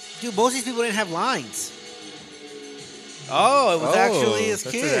 Dude, most of these people didn't have lines. Oh, it was actually his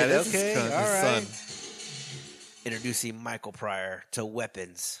that's kid. it. That's Okay, his all son. right. Introducing Michael Pryor to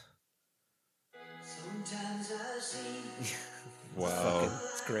Weapons. Wow.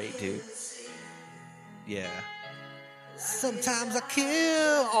 It's great, dude. Yeah. Sometimes I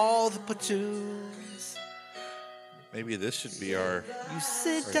kill all the platoons. Maybe this should be our... You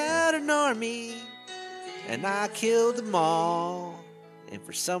sent out an army, and I killed them all. And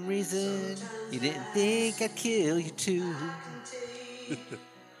for some reason, you didn't think I'd kill you too.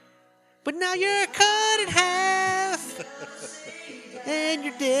 But now you're cut in half, and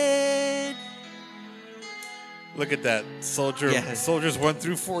you're dead. Look at that. Soldier. Yeah. Soldiers 1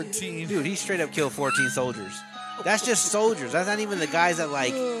 through 14. Dude, he straight up killed 14 soldiers. That's just soldiers. That's not even the guys that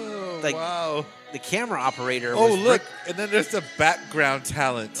like Wow. the camera operator. Oh, was look. And then there's the background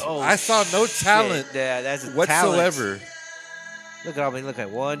talent. Oh, I saw no shit. talent Yeah, that's a whatsoever. talent. Look at all. Look at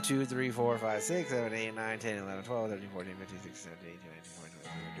 1, 2, 3, 4, 5, 6, 7, 8, 9, 10, 11, 12, 13, 14, 15, 16, 17, 18, 19,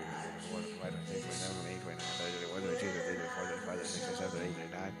 20, 21, 22, 23, 24, 25, 26, 27, 28, 29, 30, 31, 32, 33, 34, 35, 36, 37, 38,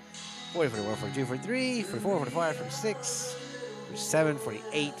 39, 40, 41, 42, 43, 44, 45, 46, 47,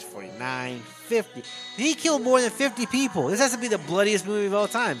 48, 49, 50. He killed more than 50 people. This has to be the bloodiest movie of all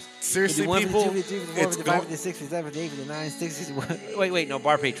time. Seriously, 51, people, 52, 53, 54, it's 55, going- 56, 57, 58, 59, 60, 61. Wait, no,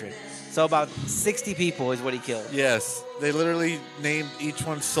 Bar Patron. So about 60 people is what he killed. Yes. They literally named each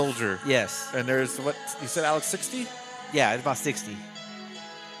one soldier. Yes. And there's what? You said, Alex, 60? Yeah, it's about 60.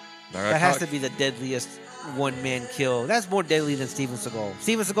 That has to be the deadliest one-man kill. That's more deadly than Steven Seagal.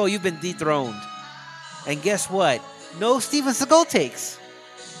 Steven Seagal, you've been dethroned. And guess what? No Steven Seagal takes.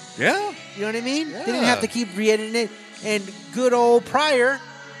 Yeah. You know what I mean? Yeah. They didn't have to keep re-editing it. And good old Pryor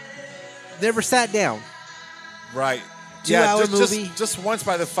never sat down. Right. 2-hour movie. Just once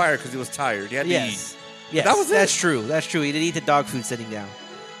by the fire because he was tired. He had to eat. Yes, That was it. That's true. That's true. He did eat the dog food sitting down.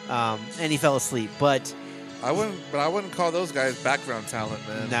 And he fell asleep. But I wouldn't call those guys background talent,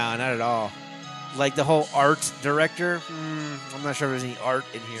 man. no, not at all. Like the whole art director, I'm not sure if there's any art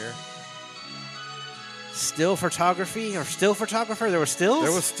in here. Still photography or still photographer? There were stills?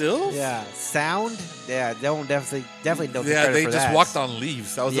 There was stills? Yeah. Sound? Yeah, they don't definitely don't get Yeah, credit they for just that. walked on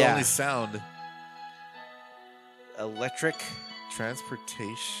leaves. That was the Yeah. only sound. Electric.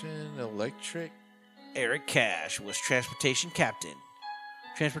 Transportation, electric. Eric Cash was transportation captain.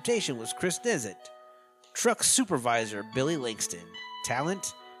 Transportation was Chris Nezet. Truck supervisor Billy Langston.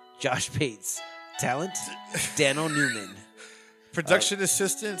 Talent Josh Bates. Talent Daniel Newman. Production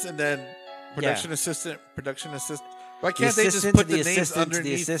assistants and then production assistant. Why The can't they just assistant put to the names assistant to the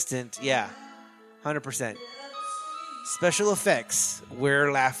underneath? assistant. Yeah, 100%. Special effects.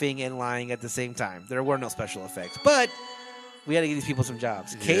 We're laughing and lying at the same time. There were no special effects, but we had to give these people some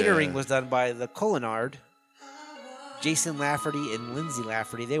jobs. Yeah. Catering was done by the Culinard. Jason Lafferty and Lindsay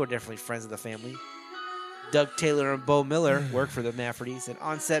Lafferty. They were definitely friends of the family. Doug Taylor and Bo Miller worked for the Laffertys. And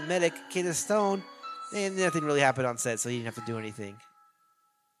on-set medic, Kenneth Stone. And nothing really happened on set, so he didn't have to do anything.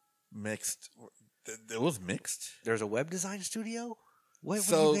 Mixed. It was mixed. There's a web design studio? What are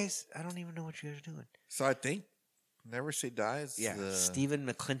So- you guys? I don't even know what you guys are doing. So I think Never Say Die is Yeah, the... Stephen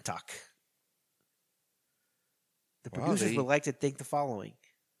McClintock. The Wow, producers they- would like to thank the following: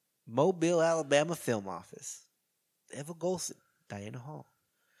 Mobile, Alabama Film Office, Eva Golson, Diana Hall,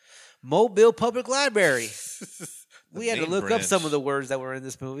 Mobile Public Library. We had to name look up branch. some of the words that were in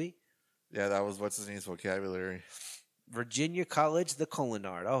this movie. Yeah, that was what's his name's vocabulary. Virginia College, the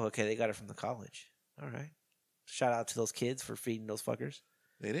Culinard. Oh, okay, they got it from the college. All right. Shout out to those kids for feeding those fuckers.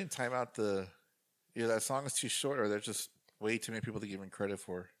 They didn't time out the... Either that song is too short or there's just way too many people to give him credit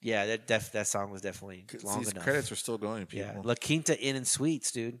for. Yeah, that song was definitely 'Cause long these enough. credits are still going, Yeah, people. La Quinta Inn and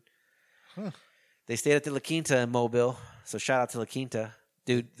Suites, dude. Huh. They stayed at the La Quinta in Mobile, so shout out to La Quinta,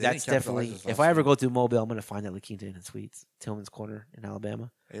 dude. They That's didn't capitalize definitely. this If last I ever one. go through Mobile, I'm gonna find that La Quinta Inn and Suites, Tillman's Corner in Alabama.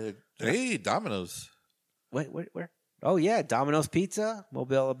 Hey, Domino's. Wait, where? Oh yeah, Domino's Pizza,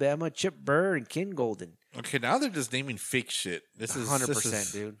 Mobile, Alabama. Chip Burr and Ken Golden. Okay, now they're just naming fake shit. This is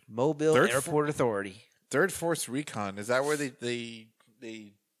 100%, dude. Mobile Third Airport Authority. Third Force Recon. Is that where they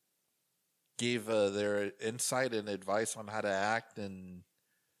they gave their insight and advice on how to act, and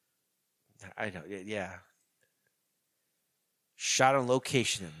I know, yeah. Shot on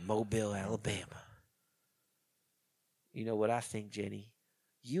location in Mobile, Alabama. You know what I think, Jenny?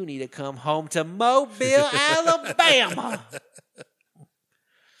 You need to come home to Mobile, Alabama.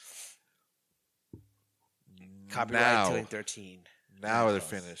 Copyright now, 2013. now they're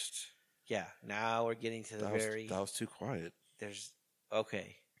finished. Yeah, now we're getting to the That was too quiet. There's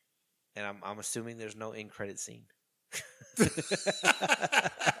okay, and I'm assuming there's no end credit scene.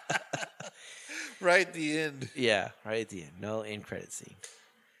 Right at the end. Yeah, right at the end. No end credit scene.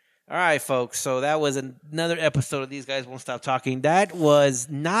 All right, folks. So that was another episode of These Guys Won't Stop Talking. That was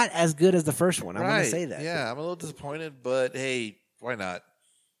not as good as the first one. I'm going to say that. Yeah, I'm a little disappointed, but hey, why not?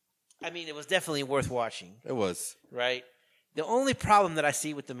 I mean, it was definitely worth watching. It was. Right? The only problem that I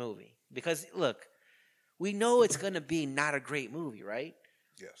see with the movie, because look, we know it's going to be not a great movie, right?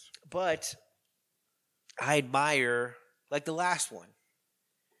 Yes. But I admire, like the last one.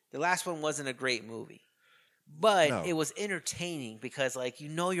 The last one wasn't a great movie. But it was entertaining because, like, you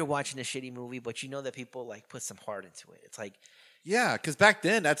know you're watching a shitty movie, but you know that people, like, put some heart into it. It's like... Yeah, because back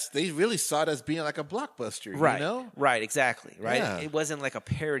then, they really saw it as being like a blockbuster, right, you know? Right, exactly, right? Yeah. It wasn't like a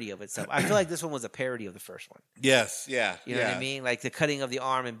parody of itself. I feel like this one was a parody of the first one. Yes, yeah. You know what I mean? Like, the cutting of the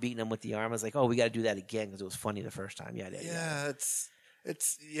arm and beating him with the arm. I was like, oh, we got to do that again because it was funny the first time. Yeah,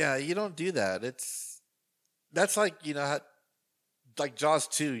 it's you don't do that. That's like, you know, like Jaws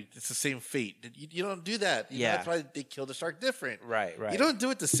 2, it's the same fate. You don't do that. You know, that's why they killed the shark different. Right. You don't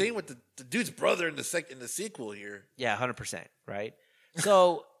do it the same with the dude's brother in the sequel here. Yeah, 100%. Right.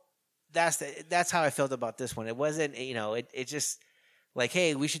 So that's how I felt about this one. It wasn't, you know, it just like,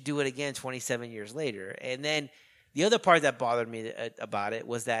 hey, we should do it again 27 years later. And then the other part that bothered me about it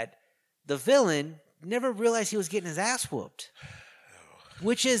was that the villain never realized he was getting his ass whooped.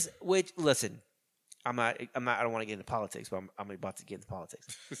 Which listen. I don't want to get into politics, but I'm about to get into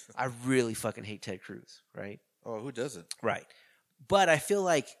politics. I really fucking hate Ted Cruz, right? Oh, who doesn't? Right. But I feel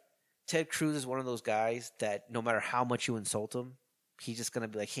like Ted Cruz is one of those guys that no matter how much you insult him, he's just going to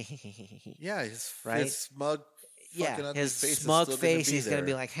be like, yeah, right? His smug his smug face, he's going to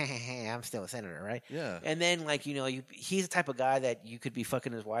be like, I'm still a senator, right? Yeah. And then, like, you know, he's the type of guy that you could be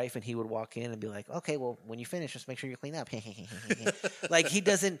fucking his wife and he would walk in and be like, okay, well, when you finish, just make sure you clean up. Like, he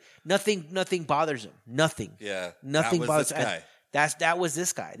doesn't, nothing bothers him. Nothing. Yeah. Nothing bothers this guy. That was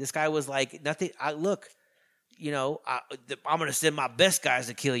this guy. This guy was like, nothing. Look, you know, I'm going to send my best guys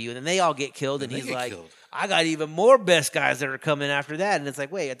to kill you. And then they all get killed. And he's like, I got even more best guys that are coming after that. And it's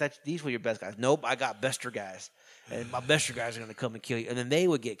like, wait, I thought these were your best guys. Nope, I got bester guys. And my bester guys are going to come and kill you. And then they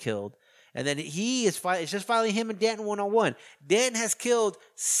would get killed. And then it's just finally him and Danton one-on-one. Danton has killed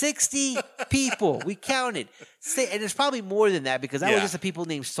 60 people. We counted. And it's probably more than that because that was just the people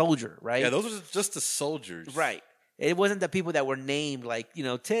named Soldier, right? Yeah, those were just the soldiers. Right. It wasn't the people that were named like, you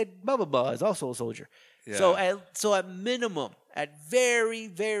know, Ted blah, blah, blah is also a soldier. Yeah. So at minimum, at very,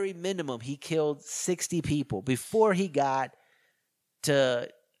 very minimum, he killed 60 people before he got to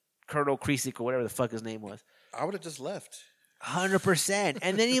Colonel Kresick or whatever the fuck his name was. I would have just left. 100%.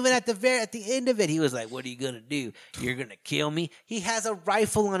 And then even at the end of it, he was like, what are you going to do? You're going to kill me? He has a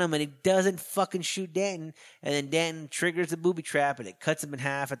rifle on him and he doesn't fucking shoot Danton. And then Danton triggers the booby trap and it cuts him in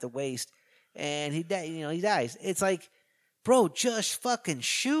half at the waist. And he dies. It's like, bro, just fucking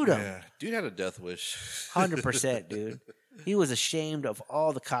shoot him. Yeah. Dude had a death wish. 100%, dude. He was ashamed of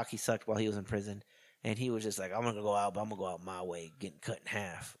all the cock he sucked while he was in prison. And he was just like, I'm going to go out, but I'm going to go out my way, getting cut in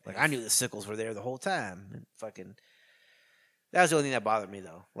half. Like, I knew the sickles were there the whole time. And fucking, that was the only thing that bothered me,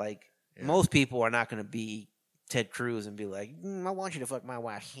 though. Like, most people are not going to be Ted Cruz and be like, I want you to fuck my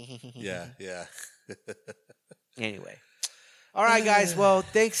wife. Yeah. Anyway. All right, guys. Well,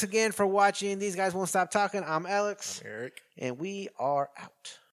 thanks again for watching. These Guys Won't Stop Talking. I'm Alex. I'm Eric. And we are out.